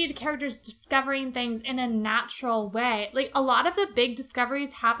get to see the characters discovering things in a natural way. Like, a lot of the big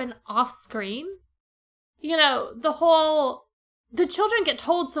discoveries happen off screen. The children get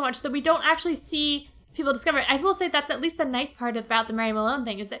told so much that we don't actually see people discover it. I will say that's at least the nice part about the Mary Malone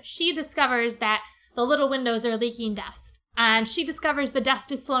thing, is that she discovers that the little windows are leaking dust. And she discovers the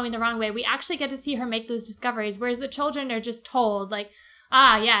dust is flowing the wrong way. We actually get to see her make those discoveries, whereas the children are just told, like,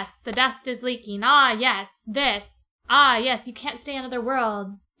 Ah, yes, the dust is leaking. Ah, yes, this. Ah, yes, you can't stay on other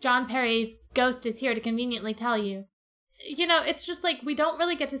worlds. John Perry's ghost is here to conveniently tell you. You know, it's just like we don't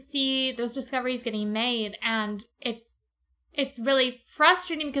really get to see those discoveries getting made, and it's really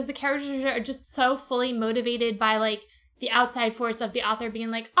frustrating because the characters are just so fully motivated by, like, the outside force of the author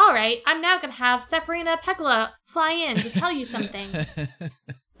being like, all right, I'm now going to have Sephirina Pekla fly in to tell you some things.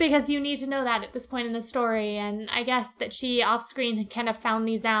 Because you need to know that at this point in the story. And I guess that she off screen kind of found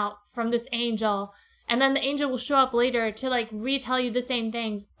these out from this angel. And then the angel will show up later to, like, retell you the same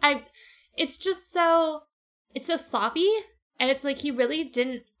things. It's just so, it's so sloppy. And it's like he really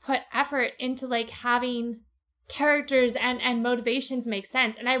didn't put effort into, like, having characters and motivations make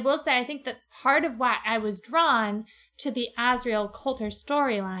sense. And I will say, I think that part of why I was drawn to the Asriel Coulter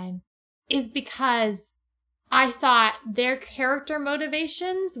storyline is because I thought their character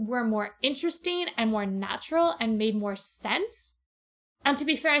motivations were more interesting and more natural and made more sense. And to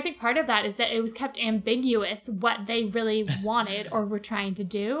be fair, I think part of that is that it was kept ambiguous what they really wanted or were trying to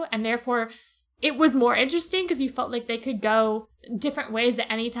do. And therefore, it was more interesting because you felt like they could go different ways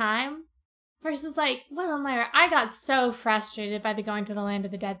at any time. Versus, like, Will and Lyra, I got so frustrated by the going to the land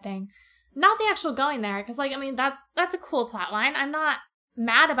of the dead thing. Not the actual going there, because, like, I mean, that's a cool plot line. I'm not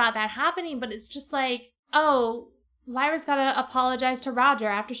mad about that happening, but it's just like, oh, Lyra's got to apologize to Roger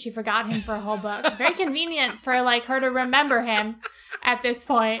after she forgot him for a whole book. Very convenient for, like, her to remember him at this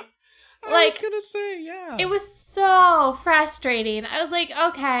point. I was gonna say, yeah. It was so frustrating. I was like,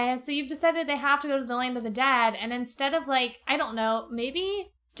 okay, so you've decided they have to go to the land of the dead, and instead of, like, I don't know,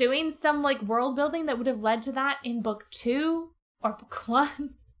 maybe doing some, like, world building that would have led to that in book 2 or book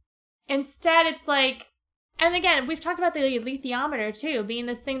 1. Instead, it's like, and again, we've talked about the alethiometer too, being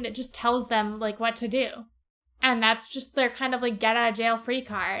this thing that just tells them, like, what to do. And that's just their kind of, like, get out of jail free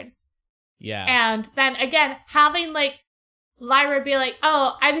card. Yeah. And then again, having, like, Lyra be like,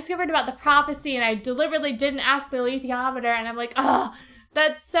 oh, I discovered about the prophecy and I deliberately didn't ask the alethiometer. And I'm like, oh,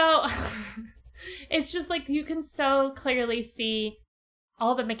 that's so, it's just like, you can so clearly see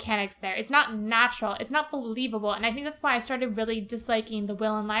all the mechanics there. It's not natural. It's not believable. And I think that's why I started really disliking the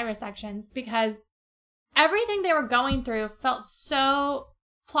Will and Lyra sections, because everything they were going through felt so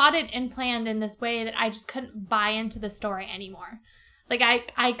plotted and planned in this way that I just couldn't buy into the story anymore. Like,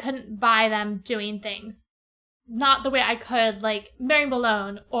 I couldn't buy them doing things. Not the way I could, like, Mary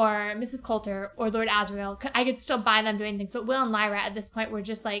Malone or Mrs. Coulter or Lord Asriel. I could still buy them doing things. But Will and Lyra at this point were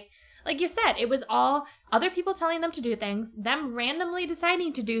just like you said, it was all other people telling them to do things, them randomly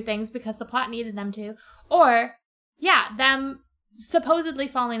deciding to do things because the plot needed them to, or, yeah, them supposedly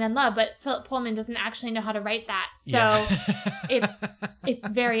falling in love, but Philip Pullman doesn't actually know how to write that. So yeah. it's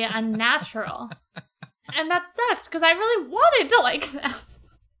very unnatural. And that sucked because I really wanted to like them.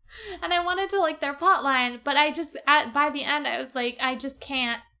 And I wanted to like their plot line, but I just, by the end, I was like, I just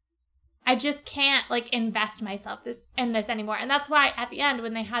can't like invest myself in this anymore. And that's why at the end,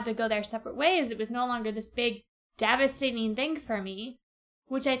 when they had to go their separate ways, it was no longer this big devastating thing for me,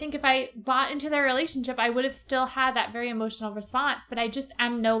 which I think if I bought into their relationship, I would have still had that very emotional response, but I just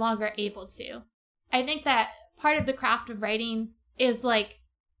am no longer able to. I think that part of the craft of writing is like,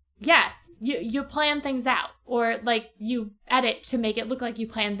 yes, you plan things out, or like you edit to make it look like you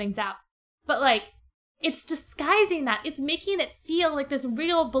plan things out, but like, it's disguising that. It's making it feel like this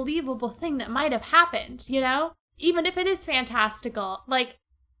real, believable thing that might have happened, you know? Even if it is fantastical. Like,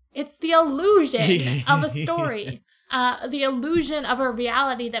 it's the illusion of a story. The illusion of a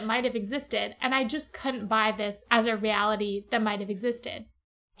reality that might have existed. And I just couldn't buy this as a reality that might have existed.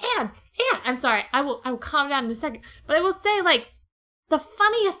 And I'm sorry, I will calm down in a second. But I will say, like, the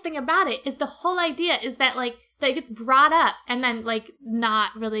funniest thing about it is the whole idea is that, like, that it gets brought up and then, like,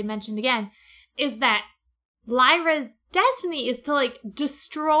 not really mentioned again, is that Lyra's destiny is to, like,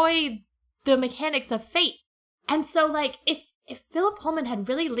 destroy the mechanics of fate. And so, like, if Philip Pullman had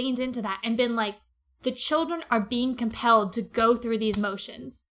really leaned into that and been like, the children are being compelled to go through these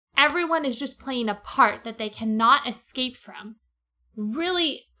motions. Everyone is just playing a part that they cannot escape from.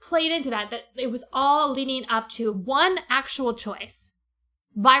 Really played into that it was all leading up to one actual choice.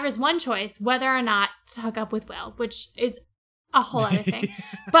 Lyra's one choice, whether or not to hook up with Will, which is a whole other thing.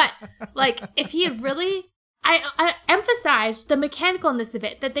 But, like, if he had really, I emphasized the mechanicalness of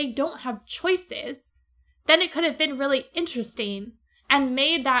it, that they don't have choices, then it could have been really interesting and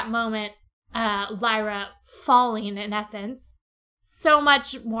made that moment, Lyra falling, in essence, so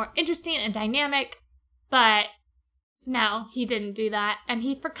much more interesting and dynamic. But no, he didn't do that. And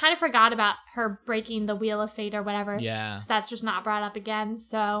he kind of forgot about her breaking the wheel of fate or whatever. Yeah. So that's just not brought up again.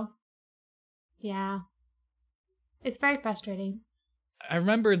 So, yeah. It's very frustrating. I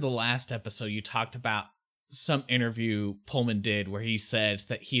remember in the last episode you talked about some interview Pullman did where he said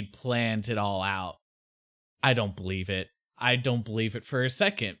that he'd planned it all out. I don't believe it. I don't believe it for a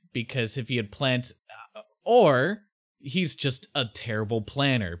second, because if he had planned, or he's just a terrible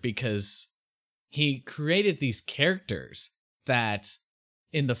planner, because he created these characters that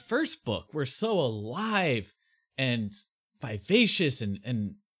in the first book were so alive and vivacious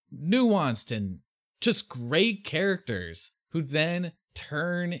and nuanced and just great characters, who then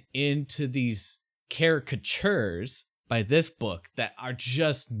turn into these caricatures by this book that are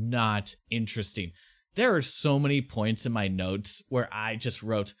just not interesting. There are so many points in my notes where I just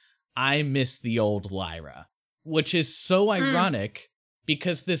wrote, I miss the old Lyra, which is so ironic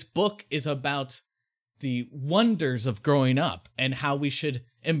because this book is about the wonders of growing up and how we should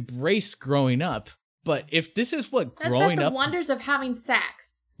embrace growing up. But if this is what That's growing about up, the wonders of having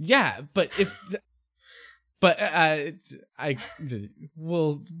sex. yeah, but if,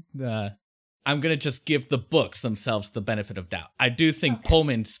 I'm going to just give the books themselves the benefit of doubt. I do think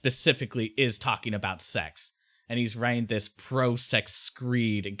Pullman specifically is talking about sex, and he's writing this pro-sex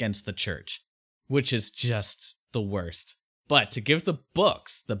screed against the church, which is just the worst. But to give the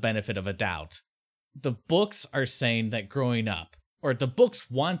books the benefit of a doubt, the books are saying that growing up, or the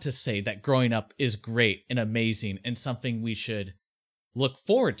books want to say that growing up is great and amazing and something we should look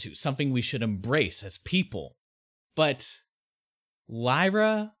forward to, something we should embrace as people. But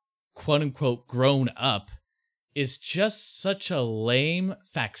Lyra, quote-unquote grown up, is just such a lame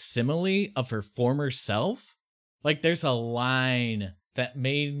facsimile of her former self. Like, there's a line that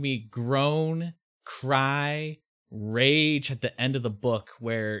made me groan, cry, rage at the end of the book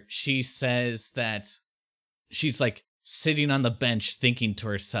where she says that she's like sitting on the bench thinking to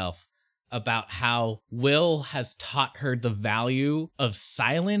herself about how Will has taught her the value of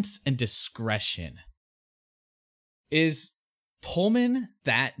silence and discretion. Is Pullman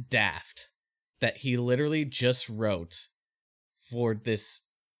that daft that he literally just wrote for this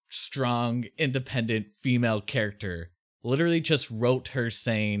strong, independent female character, literally just wrote her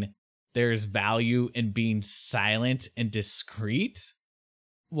saying there's value in being silent and discreet?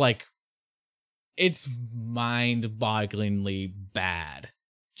 Like, it's mind-bogglingly bad.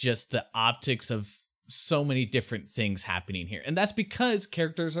 Just the optics of so many different things happening here. And that's because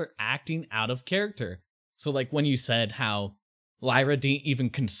characters are acting out of character. So like when you said how Lyra didn't even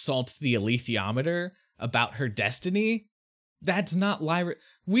consult the alethiometer about her destiny, that's not Lyra.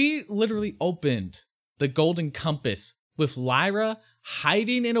 We literally opened the Golden Compass with Lyra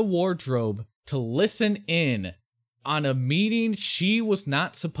hiding in a wardrobe to listen in on a meeting she was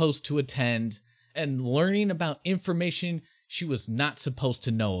not supposed to attend and learning about information she was not supposed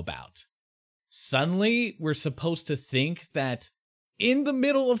to know about. Suddenly, we're supposed to think that in the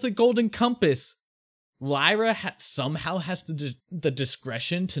middle of the Golden Compass, Lyra somehow has the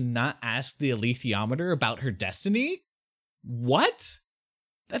discretion to not ask the alethiometer about her destiny? What?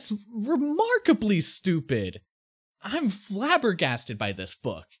 That's remarkably stupid. I'm flabbergasted by this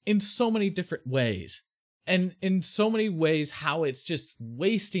book in so many different ways. And in so many ways, how it's just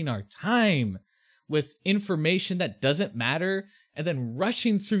wasting our time with information that doesn't matter and then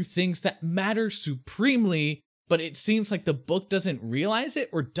rushing through things that matter supremely, but it seems like the book doesn't realize it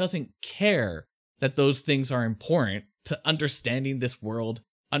or doesn't care that those things are important to understanding this world,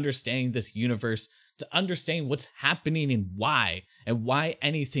 understanding this universe, to understand what's happening and why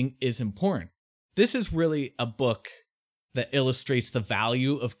anything is important. This is really a book that illustrates the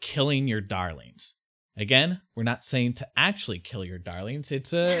value of killing your darlings. Again, we're not saying to actually kill your darlings.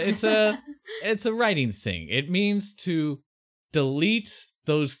 It's a writing thing. It means to delete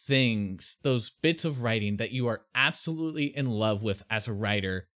those things, those bits of writing that you are absolutely in love with as a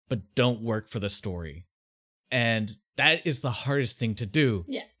writer, but don't work for the story. And that is the hardest thing to do.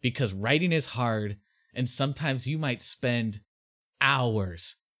 Yes. Because writing is hard, and sometimes you might spend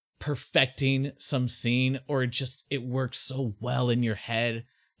hours perfecting some scene, or just it works so well in your head,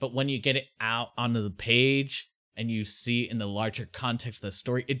 but when you get it out onto the page and you see in the larger context of the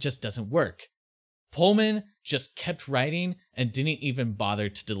story, it just doesn't work. Pullman just kept writing and didn't even bother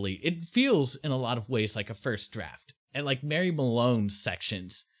to delete. It feels in a lot of ways like a first draft. And like Mary Malone's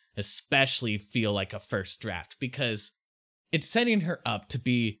sections especially feel like a first draft because it's setting her up to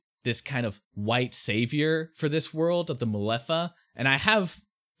be this kind of white savior for this world of the Malefa. And I have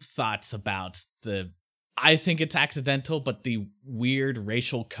thoughts about I think it's accidental, but the weird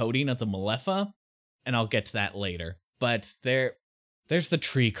racial coding of the Malefa, and I'll get to that later. But there's the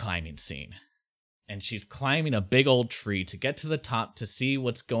tree climbing scene. And she's climbing a big old tree to get to the top to see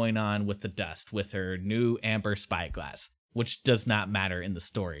what's going on with the dust with her new amber spyglass, which does not matter in the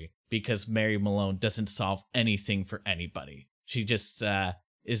story because Mary Malone doesn't solve anything for anybody. She just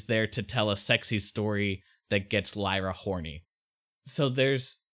is there to tell a sexy story that gets Lyra horny. So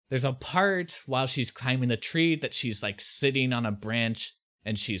there's a part while she's climbing the tree that she's like sitting on a branch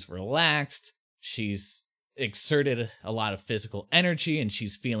and she's relaxed. She's exerted a lot of physical energy and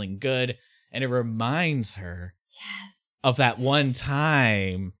she's feeling good. And it reminds her of that one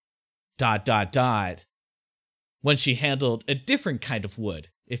time, ... when she handled a different kind of wood,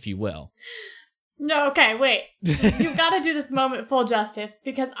 if you will. No, okay, wait. You've got to do this moment full justice,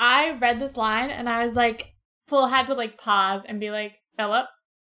 because I read this line and I was like, had to like pause and be like, Philip?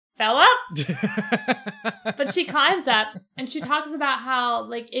 But she climbs up and she talks about how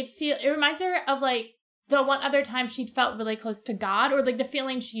like it reminds her of like the one other time she'd felt really close to God, or like the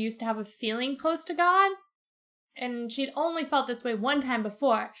feeling she used to have of feeling close to God. And she'd only felt this way one time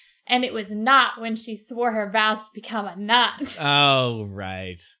before. And it was not when she swore her vows to become a nun. Oh,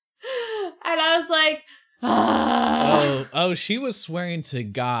 right. And I was like, ah. Oh, she was swearing to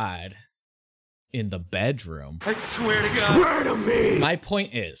God in the bedroom. I swear to God. Swear to me! My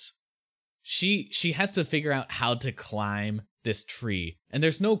point is, she has to figure out how to climb this tree. And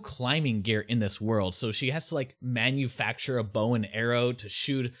there's no climbing gear in this world. So she has to like manufacture a bow and arrow to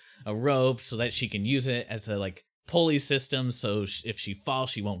shoot a rope so that she can use it as a like pulley system, so if she falls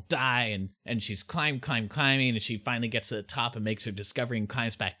she won't die, and she's climbing, and she finally gets to the top and makes her discovery and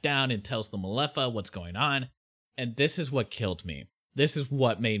climbs back down and tells the Malefa what's going on. And this is what killed me. This is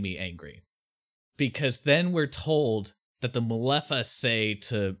what made me angry. Because then we're told that the Malefa say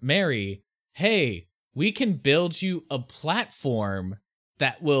to Mary, hey, we can build you a platform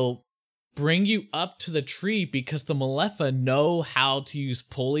that will bring you up to the tree, because the Malefa know how to use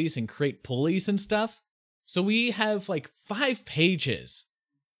pulleys and create pulleys and stuff. So we have like 5 pages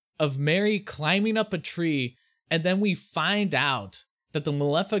of Mary climbing up a tree, and then we find out that the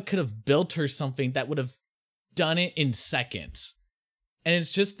Malefa could have built her something that would have done it in seconds. And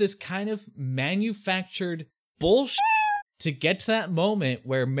it's just this kind of manufactured bullshit to get to that moment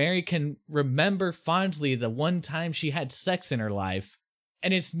where Mary can remember fondly the one time she had sex in her life,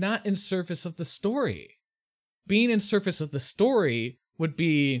 and it's not in service of the story. Being in service of the story would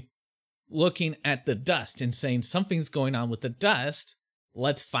be looking at the dust and saying something's going on with the dust,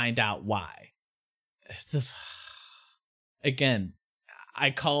 let's find out why. Again,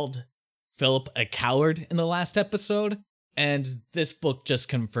 I called Philip a coward in the last episode, and this book just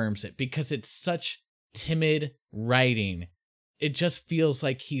confirms it, because it's such timid writing. It just feels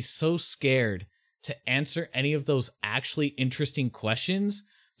like he's so scared to answer any of those actually interesting questions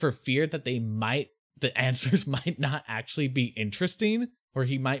for fear that the answers might not actually be interesting, or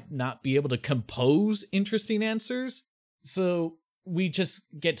he might not be able to compose interesting answers. So we just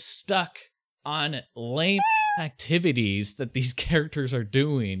get stuck on lame activities that these characters are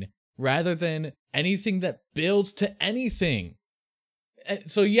doing, rather than anything that builds to anything.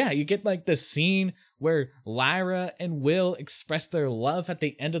 So yeah, you get like the scene where Lyra and Will express their love at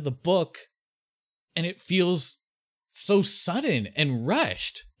the end of the book, and it feels so sudden and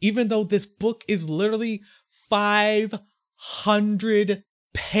rushed, even though this book is literally 500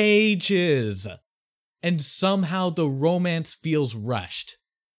 pages, and somehow the romance feels rushed.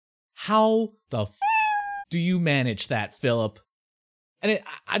 How the do you manage that, Philip? And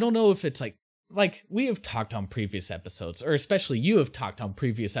I don't know if it's like we have talked on previous episodes, or especially you have talked on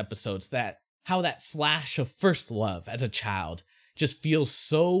previous episodes, that how that flash of first love as a child just feels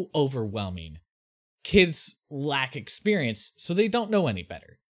so overwhelming. Kids lack experience, so they don't know any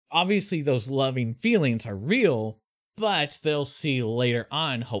better. Obviously, those loving feelings are real, but they'll see later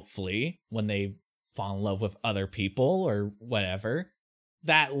on, hopefully, when they fall in love with other people or whatever,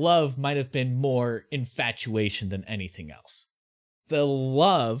 that love might have been more infatuation than anything else. The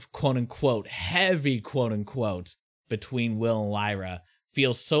love, quote-unquote, heavy, quote-unquote, between Will and Lyra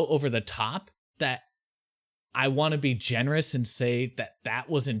feels so over the top that I want to be generous and say that that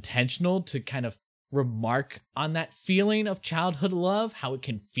was intentional, to kind of remark on that feeling of childhood love, how it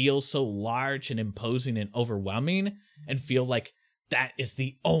can feel so large and imposing and overwhelming, and feel like that is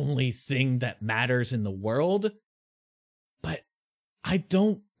the only thing that matters in the world. But I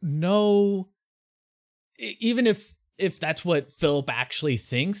don't know, even if that's what Philip actually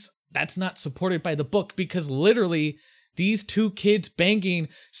thinks, that's not supported by the book, because literally these 2 kids banging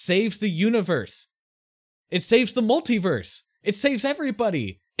saves the universe. It saves the multiverse. It saves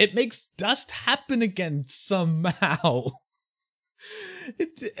everybody. It makes dust happen again somehow.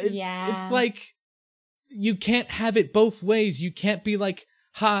 It's like, you can't have it both ways. You can't be like,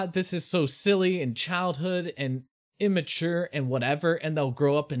 this is so silly and childhood and immature and whatever, and they'll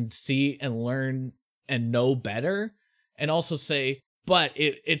grow up and see and learn and know better, and also say, but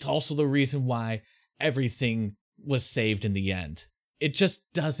it's also the reason why everything was saved in the end. It just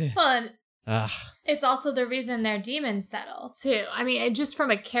doesn't. Hold on. Ugh. It's also the reason their demons settle, too. I mean, just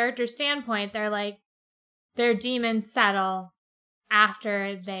from a character standpoint, they're like, their demons settle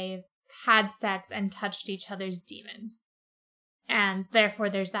after they've had sex and touched each other's demons. And therefore,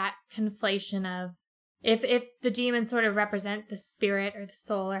 there's that conflation of, if the demons sort of represent the spirit or the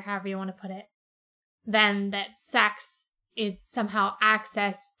soul or however you want to put it, then that sex is somehow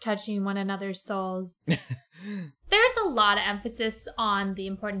access touching one another's souls. There's a lot of emphasis on the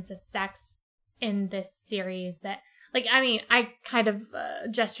importance of sex in this series that, like, I mean, I kind of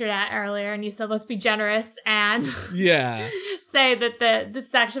gestured at earlier and you said, let's be generous and yeah, say that the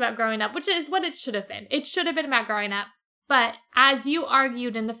section about growing up, which is what it should have been. It should have been about growing up. But as you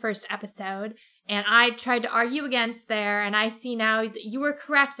argued in the first episode, and I tried to argue against there, and I see now that you were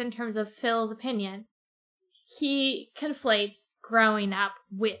correct in terms of Phil's opinion, he conflates growing up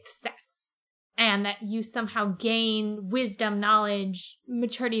with sex. And that you somehow gain wisdom, knowledge,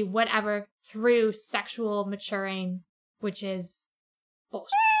 maturity, whatever, through sexual maturing, which is bullshit.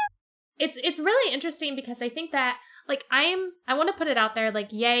 It's really interesting because I think that, like, I want to put it out there, like,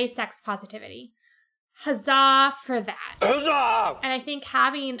 yay, sex positivity. Huzzah for that. Huzzah! And I think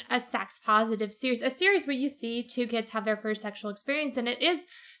having a sex positive series, a series where you see two kids have their first sexual experience and it is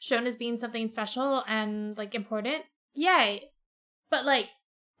shown as being something special and, like, important, yay. But, like,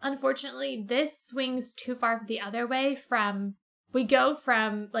 unfortunately, this swings too far the other way we go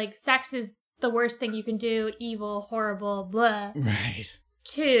from, like, sex is the worst thing you can do, evil, horrible, blah. Right.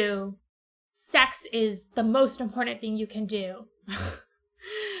 To sex is the most important thing you can do.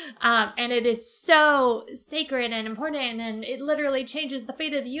 And it is so sacred and important, and it literally changes the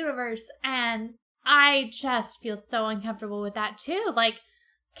fate of the universe. And I just feel so uncomfortable with that too. Like,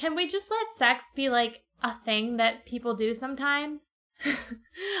 can we just let sex be like a thing that people do sometimes?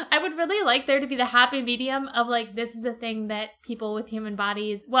 I would really like there to be the happy medium of like, this is a thing that people with human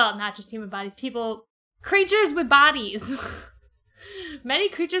bodies, well, not just human bodies, creatures with bodies. Many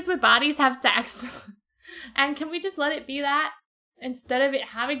creatures with bodies have sex. And can we just let it be that? Instead of it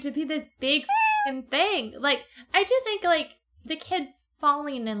having to be this big f***ing thing. Like, I do think, like, the kids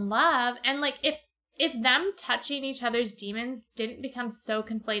falling in love, and, like, if them touching each other's demons didn't become so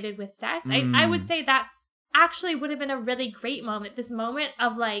conflated with sex, I would say that's actually would have been a really great moment. This moment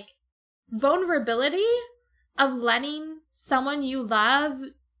of, like, vulnerability, of letting someone you love,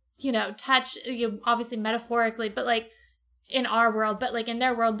 you know, touch, obviously metaphorically, but, like, in our world, but, like, in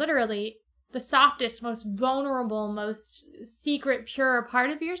their world, literally, the softest, most vulnerable, most secret, pure part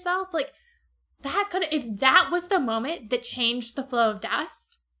of yourself, like, that could, if that was the moment that changed the flow of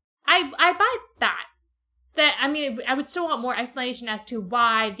dust, I buy that. That, I mean, I would still want more explanation as to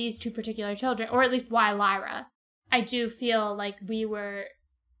why these two particular children, or at least why Lyra. I do feel like we were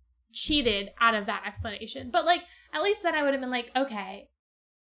cheated out of that explanation. But, like, at least then I would have been like, okay,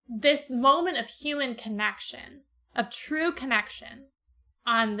 this moment of human connection, of true connection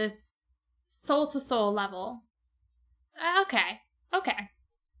on this soul-to-soul level. Okay.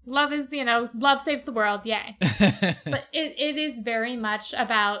 Love is, love saves the world, yay. But it is very much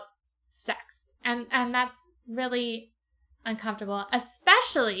about sex. And that's really uncomfortable,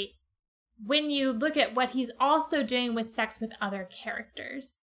 especially when you look at what he's also doing with sex with other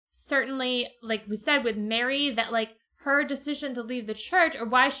characters. Certainly, like we said with Mary, that, like, her decision to leave the church, or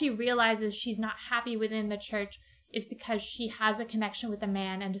why she realizes she's not happy within the church, is because she has a connection with a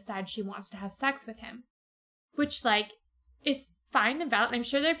man and decides she wants to have sex with him. Which, like, is fine and valid. I'm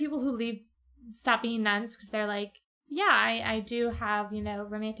sure there are people who stop being nuns because they're like, yeah, I do have,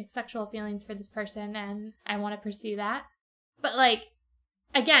 romantic sexual feelings for this person and I want to pursue that. But, like,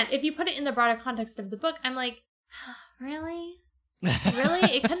 again, if you put it in the broader context of the book, I'm like, really?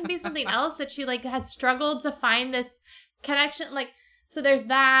 Really? It couldn't be something else that she, like, had struggled to find this connection? Like, so there's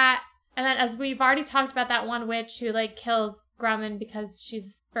that. And then, as we've already talked about, that one witch who, like, kills Grumman because she's a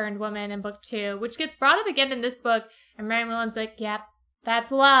spurned woman in book 2, which gets brought up again in this book. And Mary Mullen's like, yep,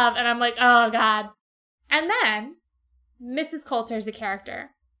 that's love. And I'm like, oh, God. And then Mrs. Coulter is a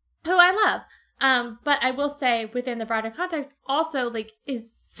character who I love. But I will say, within the broader context, also, like,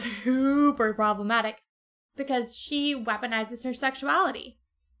 is super problematic because she weaponizes her sexuality.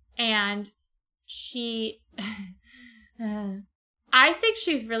 And she... I think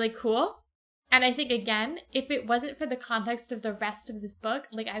she's really cool. And I think, again, if it wasn't for the context of the rest of this book,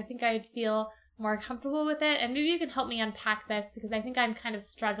 like, I think I'd feel more comfortable with it. And maybe you can help me unpack this because I think I'm kind of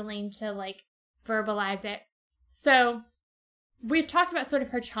struggling to, like, verbalize it. So we've talked about sort of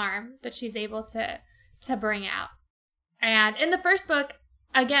her charm that she's able to bring out. And in the first book,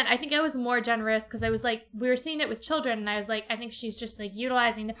 again, I think I was more generous because I was like, we were seeing it with children. And I was like, I think she's just, like,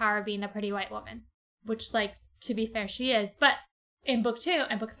 utilizing the power of being a pretty white woman, which, like, to be fair, she is. But in book 2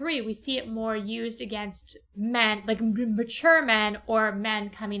 and book 3, we see it more used against men, like mature men or men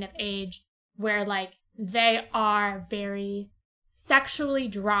coming of age, where like they are very sexually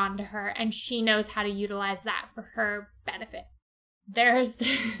drawn to her and she knows how to utilize that for her benefit. There's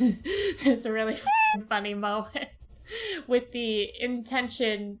this really funny moment with the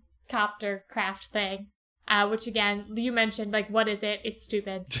intention copter craft thing, which again, you mentioned, like, what is it? It's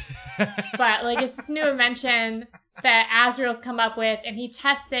stupid. But like, it's this new invention that Azriel's come up with, and he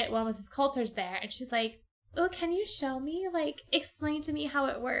tests it while Mrs. Coulter's there, and she's like, oh, can you show me? Like, explain to me how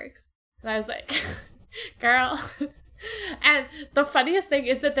it works. And I was like, girl. And the funniest thing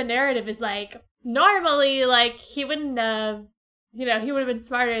is that the narrative is like, normally, like, he wouldn't have, he would have been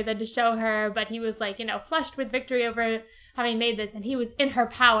smarter than to show her, but he was like, flushed with victory over having made this, and he was in her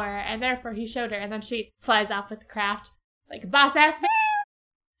power, and therefore he showed her, and then she flies off with the craft like a boss-ass bitch.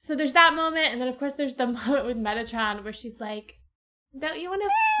 So there's that moment, and then of course there's the moment with Metatron where she's like, don't you want to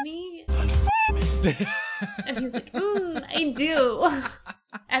me? And he's like, I do.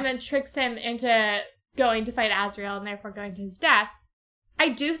 And then tricks him into going to fight Azriel and therefore going to his death. I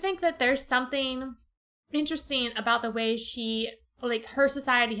do think that there's something interesting about the way she, like, her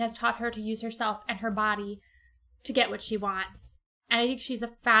society has taught her to use herself and her body to get what she wants. And I think she's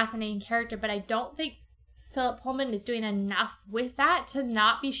a fascinating character, but I don't think Philip Pullman is doing enough with that to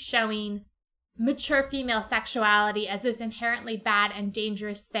not be showing mature female sexuality as this inherently bad and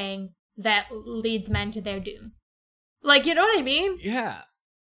dangerous thing that leads men to their doom. Like, you know what I mean? Yeah.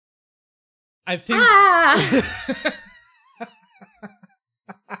 I think...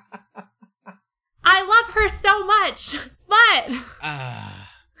 I love her so much, but...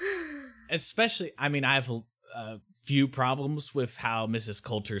 especially, I mean, I have a few problems with how Mrs.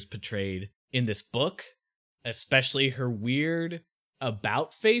 Coulter's portrayed in this book, especially her weird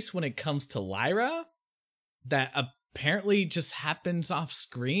about face when it comes to Lyra that apparently just happens off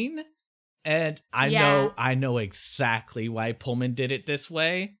screen. And I know exactly why Pullman did it this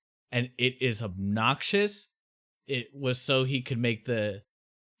way, and it is obnoxious. It was so he could make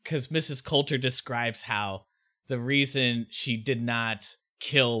because Mrs. Coulter describes how the reason she did not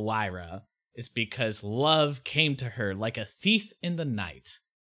kill Lyra is because love came to her like a thief in the night.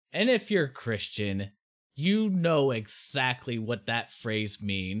 And if you're Christian, you know exactly what that phrase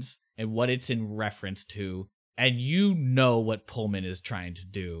means and what it's in reference to, and you know what Pullman is trying to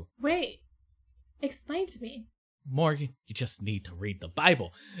do. Wait, explain to me. Morgan, you just need to read the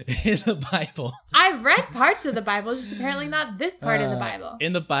Bible. In the Bible. I've read parts of the Bible, just apparently not this part of the Bible.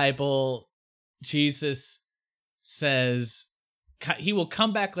 In the Bible, Jesus says he will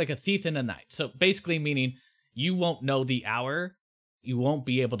come back like a thief in the night. So basically meaning you won't know the hour, you won't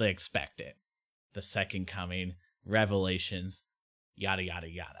be able to expect it. The second coming, revelations, yada, yada,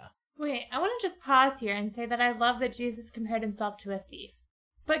 yada. Wait, I want to just pause here and say that I love that Jesus compared himself to a thief.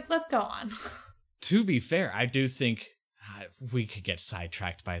 But let's go on. To be fair, I do think we could get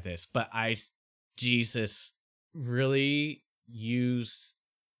sidetracked by this, but Jesus really used,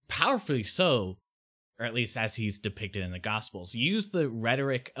 powerfully so, or at least as he's depicted in the Gospels, used the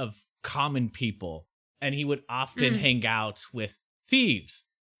rhetoric of common people, and he would often hang out with thieves,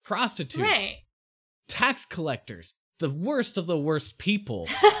 prostitutes, right, tax collectors, the worst of the worst people.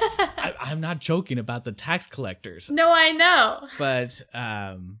 I'm not joking about the tax collectors. No, I know. But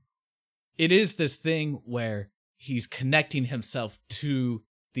it is this thing where he's connecting himself to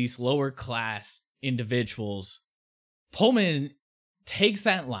these lower class individuals. Pullman takes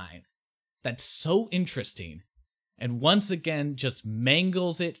that line that's so interesting and once again just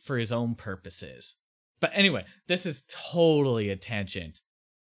mangles it for his own purposes. But anyway, this is totally a tangent.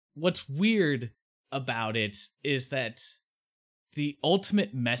 What's weird about it is that the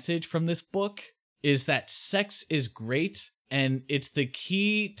ultimate message from this book is that sex is great and it's the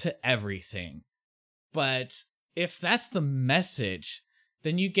key to everything. But if that's the message,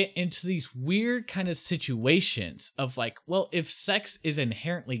 then you get into these weird kind of situations of like, well, if sex is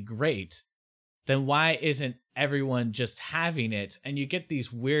inherently great, then why isn't everyone just having it? And you get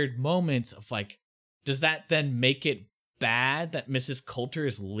these weird moments of like, does that then make it bad that Mrs. Coulter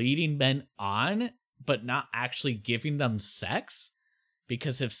is leading men on, but not actually giving them sex?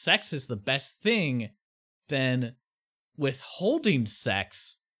 Because if sex is the best thing, then withholding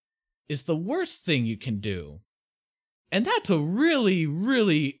sex is the worst thing you can do. And that's a really,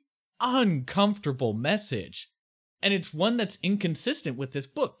 really uncomfortable message. And it's one that's inconsistent with this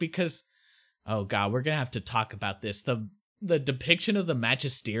book because, oh God, we're going to have to talk about this. The depiction of the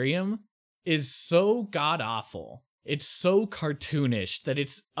magisterium is so god-awful. It's so cartoonish that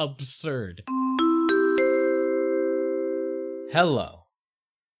it's absurd. Hello.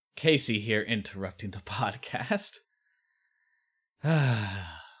 Casey here interrupting the podcast.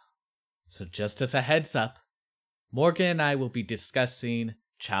 So just as a heads up, Morgan and I will be discussing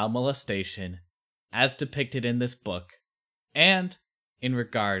child molestation as depicted in this book and in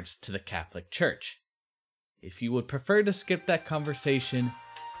regards to the Catholic Church. If you would prefer to skip that conversation,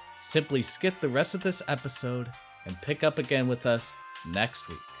 simply skip the rest of this episode and pick up again with us next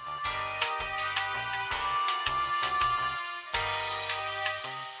week.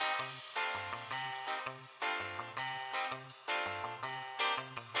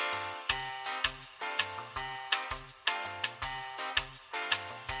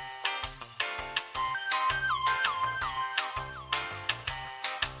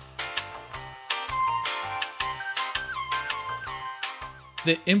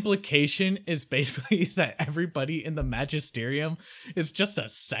 The implication is basically that everybody in the magisterium is just a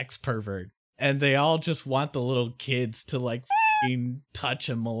sex pervert. And they all just want the little kids to like f***ing touch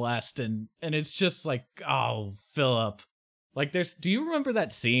and molest. And it's just like, oh, Philip. Like do you remember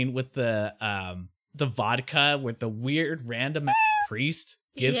that scene with the vodka with the weird random priest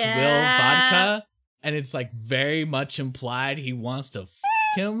gives Will vodka? And it's like very much implied he wants to f***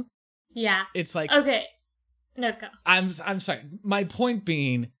 him. Yeah. It's like, okay. No, go. I'm sorry. My point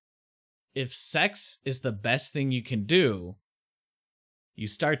being, if sex is the best thing you can do, you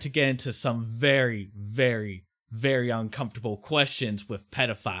start to get into some very, very, very uncomfortable questions with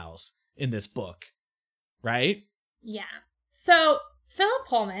pedophiles in this book, right? Yeah. So Philip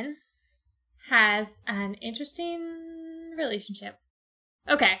Pullman has an interesting relationship.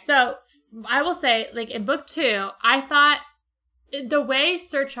 Okay, so I will say, like in book 2, I thought the way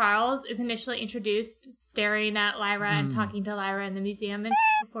Sir Charles is initially introduced, staring at Lyra and talking to Lyra in the museum and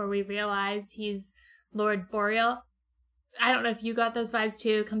before we realize he's Lord Boreal. I don't know if you got those vibes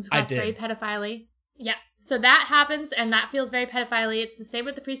too. Comes across very pedophile-y. Yeah. So that happens and that feels very pedophile-y. It's the same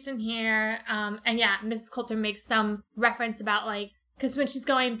with the priest in here. And yeah, Mrs. Coulter makes some reference about like, because when she's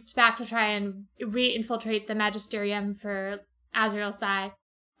going back to try and re-infiltrate the magisterium for Azrael Sai,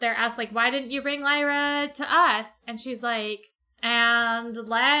 they're asked like, why didn't you bring Lyra to us? And she's like, and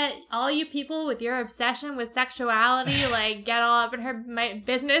let all you people with your obsession with sexuality, like, get all up in her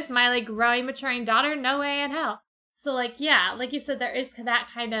business, my, like, growing, maturing daughter? No way in hell. So, like, yeah, like you said, there is that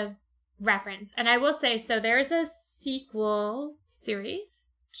kind of reference. And I will say, so there's a sequel series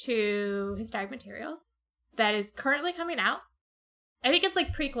to Historic Materials that is currently coming out. I think it's,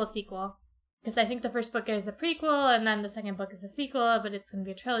 like, prequel-sequel. Because I think the first book is a prequel, and then the second book is a sequel, but it's going to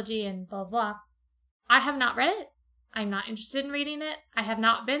be a trilogy, and blah, blah. I have not read it. I'm not interested in reading it. I have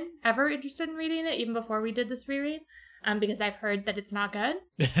not been ever interested in reading it, even before we did this reread, because I've heard that it's not good.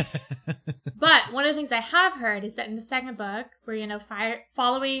 But one of the things I have heard is that in the second book, we're, you know,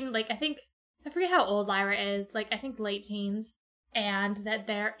 following, like, I forget how old Lyra is, like, I think late teens, and that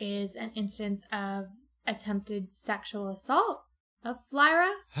there is an instance of attempted sexual assault of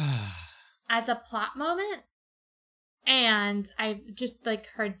Lyra as a plot moment. And I've just, like,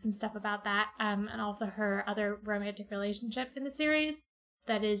 heard some stuff about that, and also her other romantic relationship in the series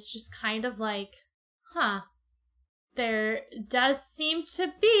that is just kind of like, there does seem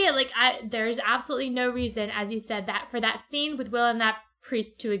to be, like, there's absolutely no reason, as you said, that for that scene with Will and that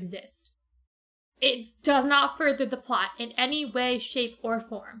priest to exist. It does not further the plot in any way, shape, or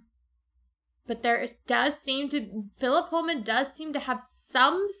form. But Philip Pullman does seem to have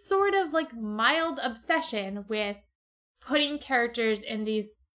some sort of, like, mild obsession with putting characters in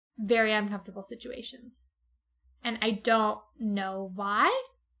these very uncomfortable situations. And I don't know why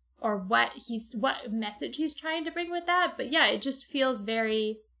or what message he's trying to bring with that. But yeah, it just feels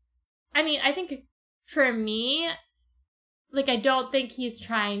very, I mean, I think for me, like, I don't think he's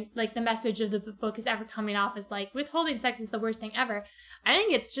trying, like, the message of the book is ever coming off as, like, withholding sex is the worst thing ever. I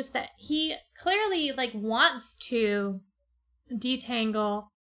think it's just that he clearly, like, wants to detangle,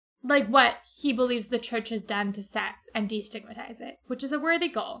 like, what he believes the church has done to sex and destigmatize it, which is a worthy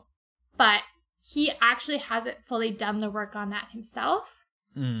goal. But he actually hasn't fully done the work on that himself.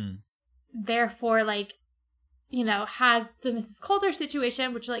 Therefore, like, you know, has the Mrs. Coulter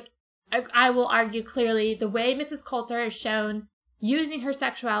situation, which, like, I will argue clearly the way Mrs. Coulter is shown using her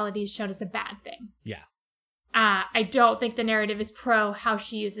sexuality is shown as a bad thing. Yeah. I don't think the narrative is pro how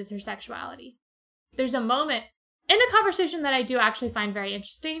she uses her sexuality. There's a moment in a conversation that I do actually find very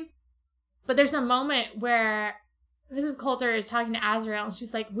interesting, but there's a moment where Mrs. Coulter is talking to Azrael and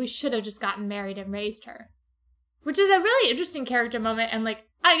she's like, we should have just gotten married and raised her. Which is a really interesting character moment, and, like,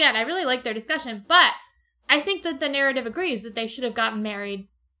 again, I really like their discussion, but I think that the narrative agrees that they should have gotten married.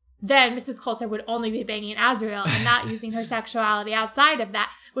 Then Mrs. Coulter would only be banging Azrael and not using her sexuality outside of that,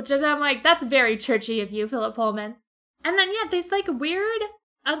 which is, I'm like, that's very churchy of you, Philip Pullman. And then, yeah, these, like, weird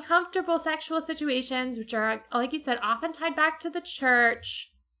uncomfortable sexual situations, which are, like you said, often tied back to the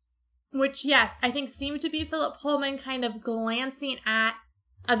church, which, yes, I think seem to be Philip Pullman kind of glancing at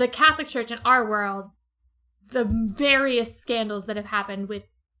the Catholic Church in our world, the various scandals that have happened with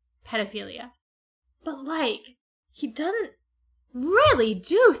pedophilia. But, like, he doesn't really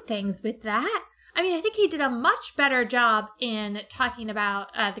do things with that. I mean, I think he did a much better job in talking about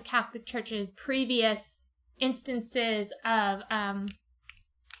the Catholic Church's previous instances of, I'm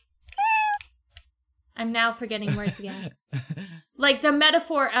now forgetting words again. Like the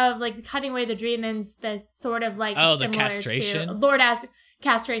metaphor of like cutting away the demons, that's sort of like similar the castration? to Lord as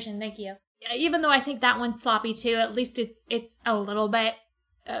castration. Thank you. Even though I think that one's sloppy too, at least it's a little bit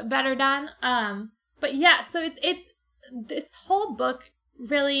better done. But yeah, so it's this whole book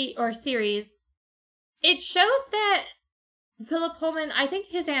really, or series, it shows that Philip Pullman, I think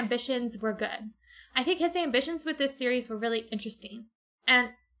his ambitions were good. I think his ambitions with this series were really interesting. And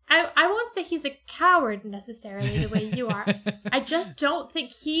I won't say he's a coward necessarily the way you are. I just don't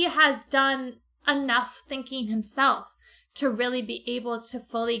think he has done enough thinking himself to really be able to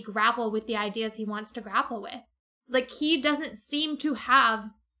fully grapple with the ideas he wants to grapple with. Like, he doesn't seem to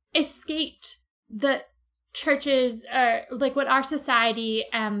have escaped the churches, like what our society,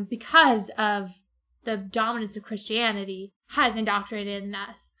 because of the dominance of Christianity, has indoctrinated in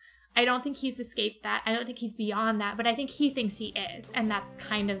us. I don't think he's escaped that. I don't think he's beyond that, but I think he thinks he is, and that's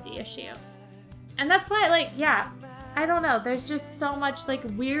kind of the issue. And that's why, like, yeah, I don't know. There's just so much, like,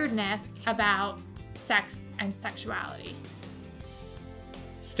 weirdness about sex and sexuality.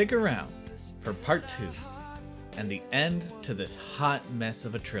 Stick around for part 2 and the end to this hot mess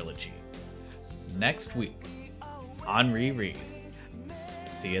of a trilogy. Next week on Reread.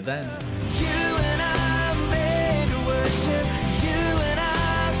 See you then. You and I made to worship.